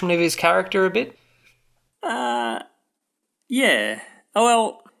embellishment of his character a bit? Yeah. Oh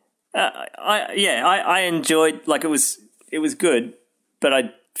well, I enjoyed, like, it was good, but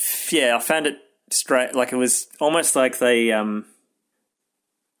I found it straight, like it was almost like they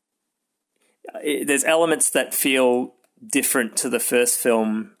there's elements that feel different to the first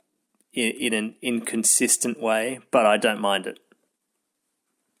film in an inconsistent way, but I don't mind it.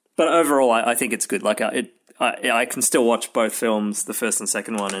 But overall, I think it's good. Like I can still watch both films, the first and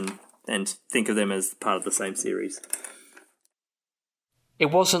second one, and think of them as part of the same series. It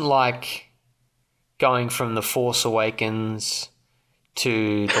wasn't like going from The Force Awakens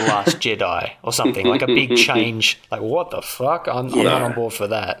to The Last Jedi or something, like a big change. Like, what the fuck? I'm not on board for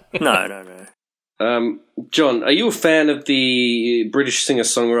that. No. John, are you a fan of the British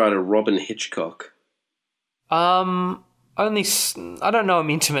singer-songwriter Robin Hitchcock? I don't know him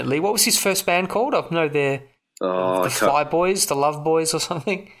intimately. What was his first band called? I know they're... Oh, the Fly Boys, the Love Boys, or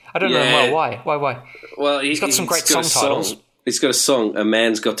something. I don't know. Well, why? Well, he's got some great song titles. He's got a song. A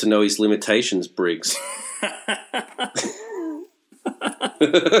man's got to know his limitations, Briggs.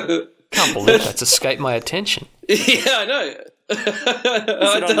 Can't believe that's escaped my attention. Yeah, I know.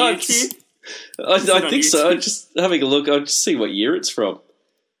 I think so. I'm just having a look. I'll just see what year it's from.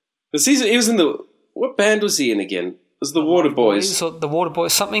 Because he was in the... What band was he in again? It was the Water Boys. The Water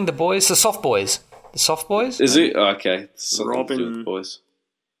Boys, something, the boys, the Soft Boys. The Soft Boys? Is it? Oh, okay. Robin. To do with the boys.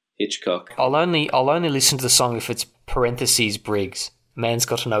 Hitchcock. I'll only listen to the song if it's parentheses Briggs. Man's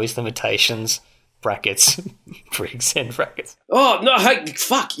got to know his limitations. Brackets. Briggs and brackets. Oh, no, hey,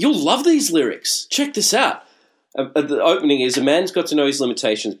 fuck. You'll love these lyrics. Check this out. The opening is, a man's got to know his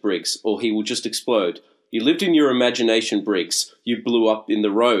limitations, Briggs, or he will just explode. You lived in your imagination, Briggs. You blew up in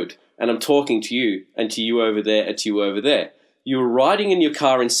the road. And I'm talking to you, and to you over there, and to you over there. You were riding in your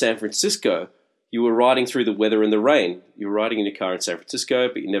car in San Francisco. You were riding through the weather and the rain. You were riding in your car in San Francisco,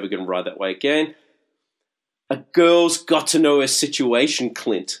 but you're never going to ride that way again. A girl's got to know her situation,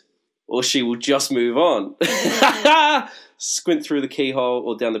 Clint, or she will just move on. Squint through the keyhole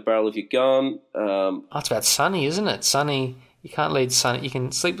or down the barrel of your gun. That's about Sonny, isn't it? Sonny, you can't lead Sonny. You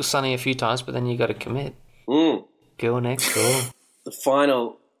can sleep with Sonny a few times, but then you got to commit. Girl next door. The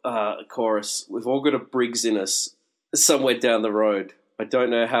final chorus, we've all got a Briggs in us somewhere down the road. I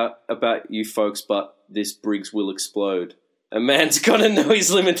don't know how about you folks, but this Briggs will explode. A man's got to know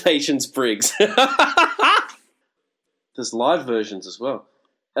his limitations, Briggs. There's live versions as well.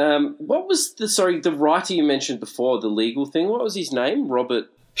 What was the writer you mentioned before, the legal thing? What was his name? Robert...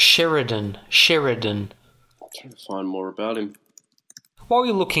 Sheridan. I can't find more about him. While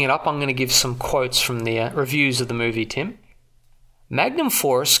you're looking it up, I'm going to give some quotes from the reviews of the movie, Tim. Magnum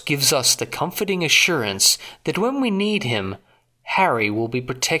Force gives us the comforting assurance that when we need him, Harry will be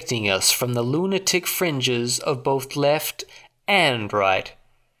protecting us from the lunatic fringes of both left and right.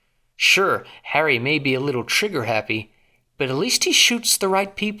 Sure, Harry may be a little trigger-happy, but at least he shoots the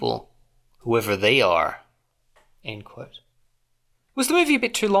right people, whoever they are. End quote. Was the movie a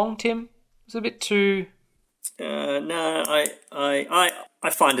bit too long, Tim? Was it a bit too... No, I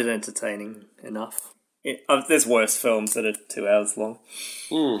find it entertaining enough. There's worse films that are 2 hours long.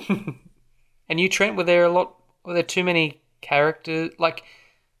 And you, Trent, were there too many characters? Like,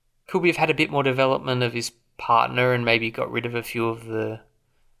 could we have had a bit more development of his partner and maybe got rid of a few of the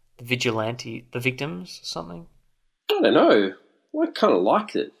victims or something? I don't know. I kind of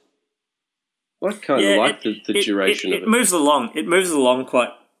liked it. I kind of liked the duration of it. It moves along quite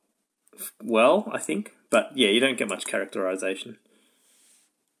well, I think. But yeah, you don't get much characterization.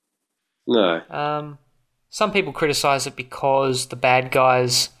 No. Some people criticize it because the bad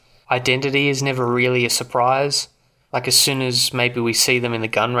guy's identity is never really a surprise. Like, as soon as maybe we see them in the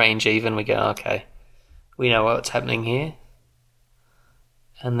gun range even, we go, okay, we know what's happening here.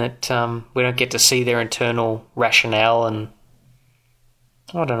 And that we don't get to see their internal rationale, and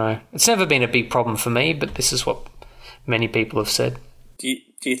I don't know. It's never been a big problem for me, but this is what many people have said. Do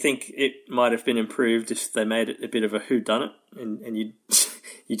you think it might have been improved if they made it a bit of a whodunit, and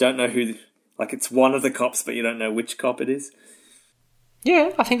you don't know who, like, it's one of the cops, but you don't know which cop it is?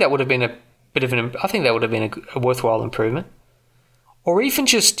 Yeah, I think that would have been a worthwhile improvement. Or even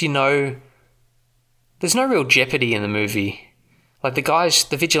just, there's no real jeopardy in the movie. Like,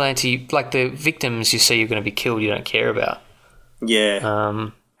 the vigilante, like the victims you see are going to be killed, you don't care about. Yeah.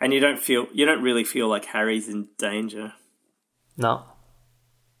 And you don't really feel like Harry's in danger. No.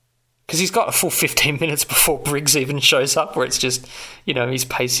 Because he's got a full 15 minutes before Briggs even shows up, where it's just, he's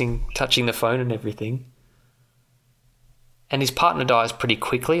pacing, touching the phone and everything. And his partner dies pretty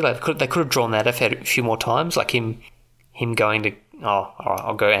quickly. Like, they could have drawn that a few more times, like him going to,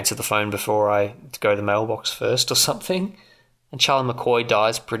 I'll go answer the phone before I go to the mailbox first or something. And Charlie McCoy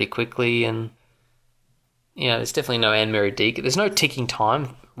dies pretty quickly, and there's definitely no Anne-Mary Deacon. There's no ticking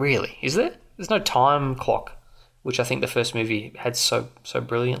time, really, is there? There's no time clock, which I think the first movie had so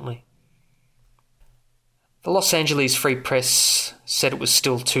brilliantly. The Los Angeles Free Press said it was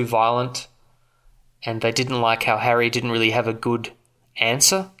still too violent, and they didn't like how Harry didn't really have a good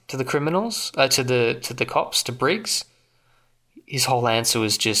answer to the criminals, to the cops, to Briggs. His whole answer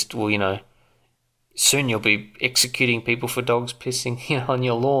was just, soon you'll be executing people for dogs pissing on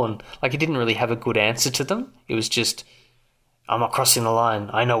your lawn. Like, he didn't really have a good answer to them. It was just, I'm not crossing the line.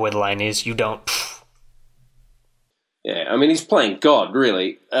 I know where the line is. You don't. Yeah, I mean, he's playing God,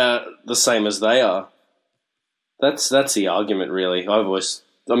 really, the same as they are. That's the argument, really. I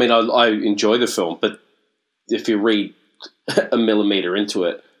enjoy the film, but if you read a millimetre into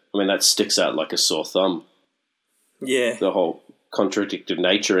it, that sticks out like a sore thumb. Yeah. The whole contradictive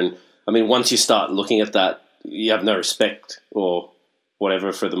nature. And, once you start looking at that, you have no respect or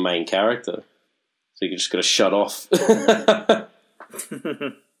whatever for the main character. So you just got to shut off. I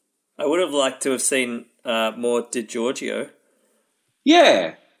would have liked to have seen more DiGiorgio.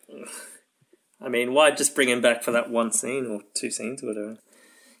 Yeah. I mean, why just bring him back for that one scene or two scenes or whatever?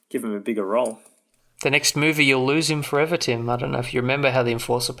 Give him a bigger role. The next movie, you'll lose him forever, Tim. I don't know if you remember how the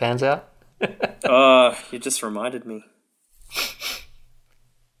Enforcer pans out. Oh, you just reminded me.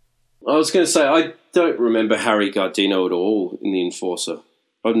 I was going to say, I don't remember Harry Gardino at all in The Enforcer.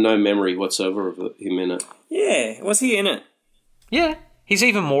 I have no memory whatsoever of him in it. Yeah, was he in it? Yeah. He's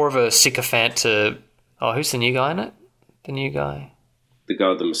even more of a sycophant to... Oh, who's the new guy in it? The new guy? The guy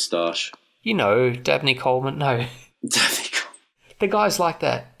with the moustache. You know, Dabney Coleman. No. Dabney Coleman. The guy's like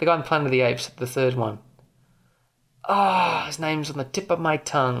that. The guy in Planet of the Apes, the third one. Oh, his name's on the tip of my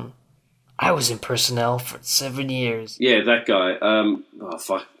tongue. I was in personnel for 7 years. Yeah, that guy. Oh,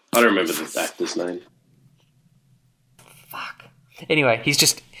 fuck. I don't remember the actor's name. Fuck. Anyway, he's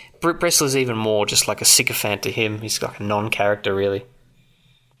just... Bressler's even more just like a sycophant to him. He's like a non-character, really.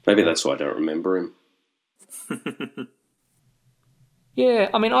 Maybe that's why I don't remember him. Yeah,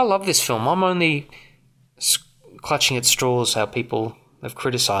 I mean, I love this film. I'm only clutching at straws how people have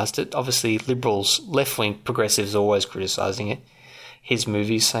criticised it. Obviously, liberals, left-wing progressives are always criticising it. His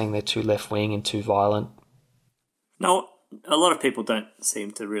movies saying they're too left-wing and too violent. No, a lot of people don't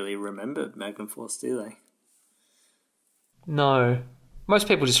seem to really remember Magnum Force, do they? No. Most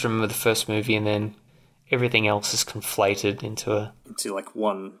people just remember the first movie and then everything else is conflated into like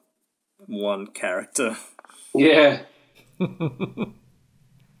one character. Yeah.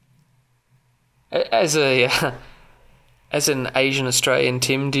 As an Asian Australian,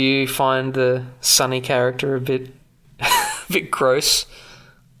 Tim, do you find the Sonny character a bit gross?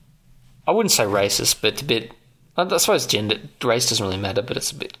 I wouldn't say racist, but a bit. I suppose race doesn't really matter, but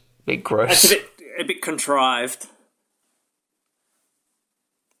it's a bit gross. It's a bit contrived,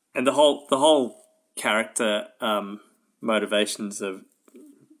 and the whole character motivations are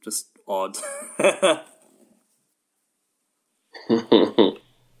just odd.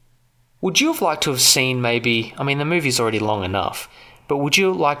 Would you have liked to have seen maybe... I mean, the movie's already long enough, but would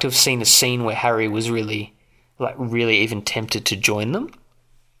you like to have seen a scene where Harry was really even tempted to join them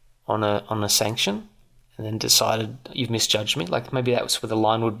on a sanction and then decided, you've misjudged me? Like, maybe that was where the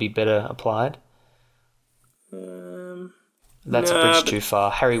line would be better applied? That's a bridge too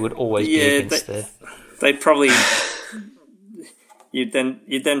far. Harry would always be against there. They probably... You'd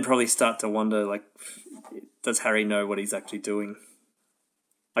then probably start to wonder, like, does Harry know what he's actually doing?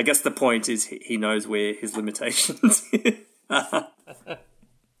 I guess the point is he knows where his limitations are.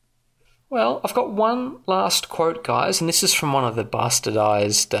 Well, I've got one last quote, guys, and this is from one of the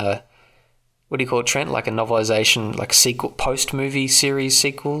bastardized, what do you call it, Trent? Like a novelization, like sequel, post-movie series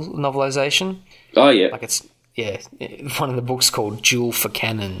sequel novelization? Oh, yeah. Like it's, one of the books called Duel for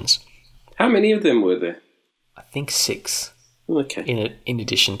Cannons. How many of them were there? I think 6. Okay. In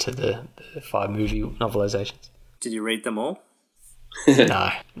addition to the 5 movie novelizations. Did you read them all?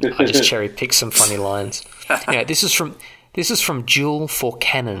 No, I just cherry picked some funny lines. Yeah, this is from Duel for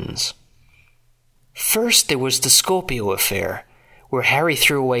Cannons. First, there was the Scorpio affair, where Harry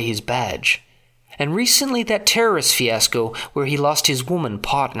threw away his badge, and recently that terrorist fiasco where he lost his woman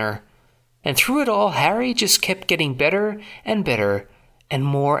partner. And through it all, Harry just kept getting better and better, and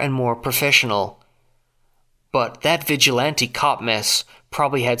more professional. But that vigilante cop mess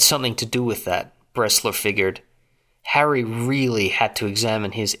probably had something to do with that, Bressler figured. Harry really had to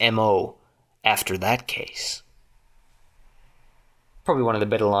examine his M.O. after that case. Probably one of the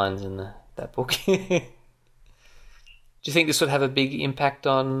better lines in that book. Do you think this would have a big impact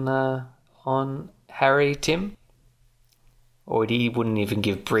on Harry, Tim? Or he wouldn't even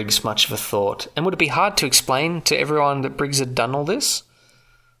give Briggs much of a thought? And would it be hard to explain to everyone that Briggs had done all this?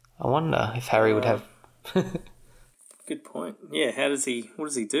 I wonder if Harry would have... Good point. Yeah, what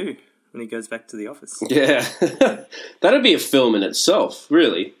does he do when he goes back to the office? Yeah. That'd be a film in itself,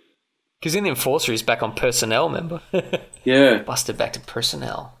 really. Because in The Enforcer, he's back on personnel, remember? Yeah. Busted back to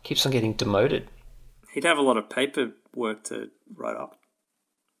personnel. Keeps on getting demoted. He'd have a lot of paperwork to write up.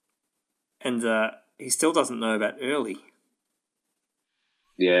 And he still doesn't know about Early.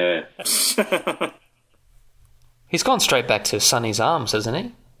 Yeah. He's gone straight back to Sonny's arms, hasn't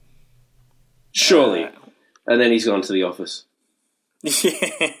he? Surely. And then he's gone to the office.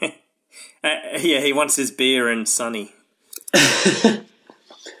 Yeah. He wants his beer and Sonny.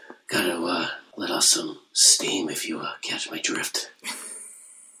 Gotta let off some steam if you catch my drift.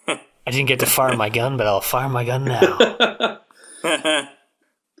 I didn't get to fire my gun, but I'll fire my gun now.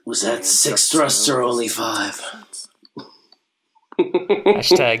 Was that 6 thrusts or only 5?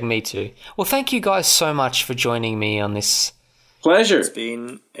 Hashtag me too. Well, thank you guys so much for joining me on this. Pleasure. It's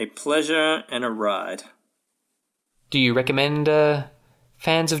been a pleasure and a ride. Do you recommend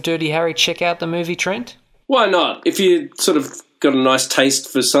fans of Dirty Harry check out the movie, Trent? Why not? If you sort of got a nice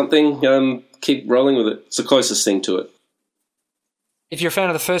taste for something, keep rolling with it. It's the closest thing to it. If you're a fan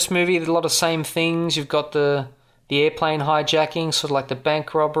of the first movie, there's a lot of same things. You've got the airplane hijacking, sort of like the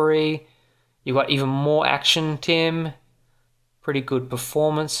bank robbery. You've got even more action, Tim. Pretty good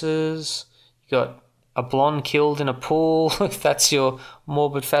performances. You got a blonde killed in a pool, if that's your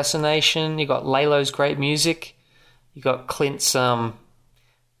morbid fascination. You got Lalo's great music. You got Clint's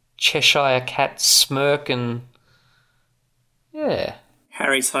Cheshire Cat smirk and... yeah.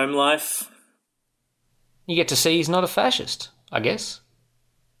 Harry's home life. You get to see he's not a fascist, I guess.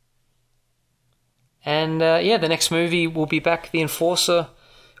 And, the next movie will be back The Enforcer,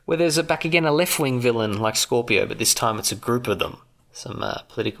 where there's back again a left-wing villain like Scorpio, but this time it's a group of them. Some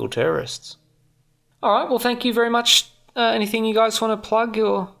political terrorists. All right, well, thank you very much. Anything you guys want to plug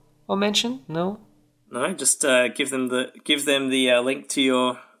or mention? No? No, just give them the link to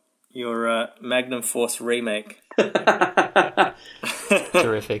your Magnum Force remake.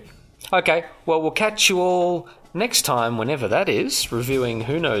 Terrific. Okay, well, we'll catch you all next time, whenever that is, reviewing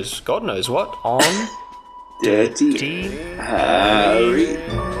God knows what, on... Dirty Harry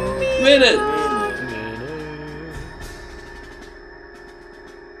Minute.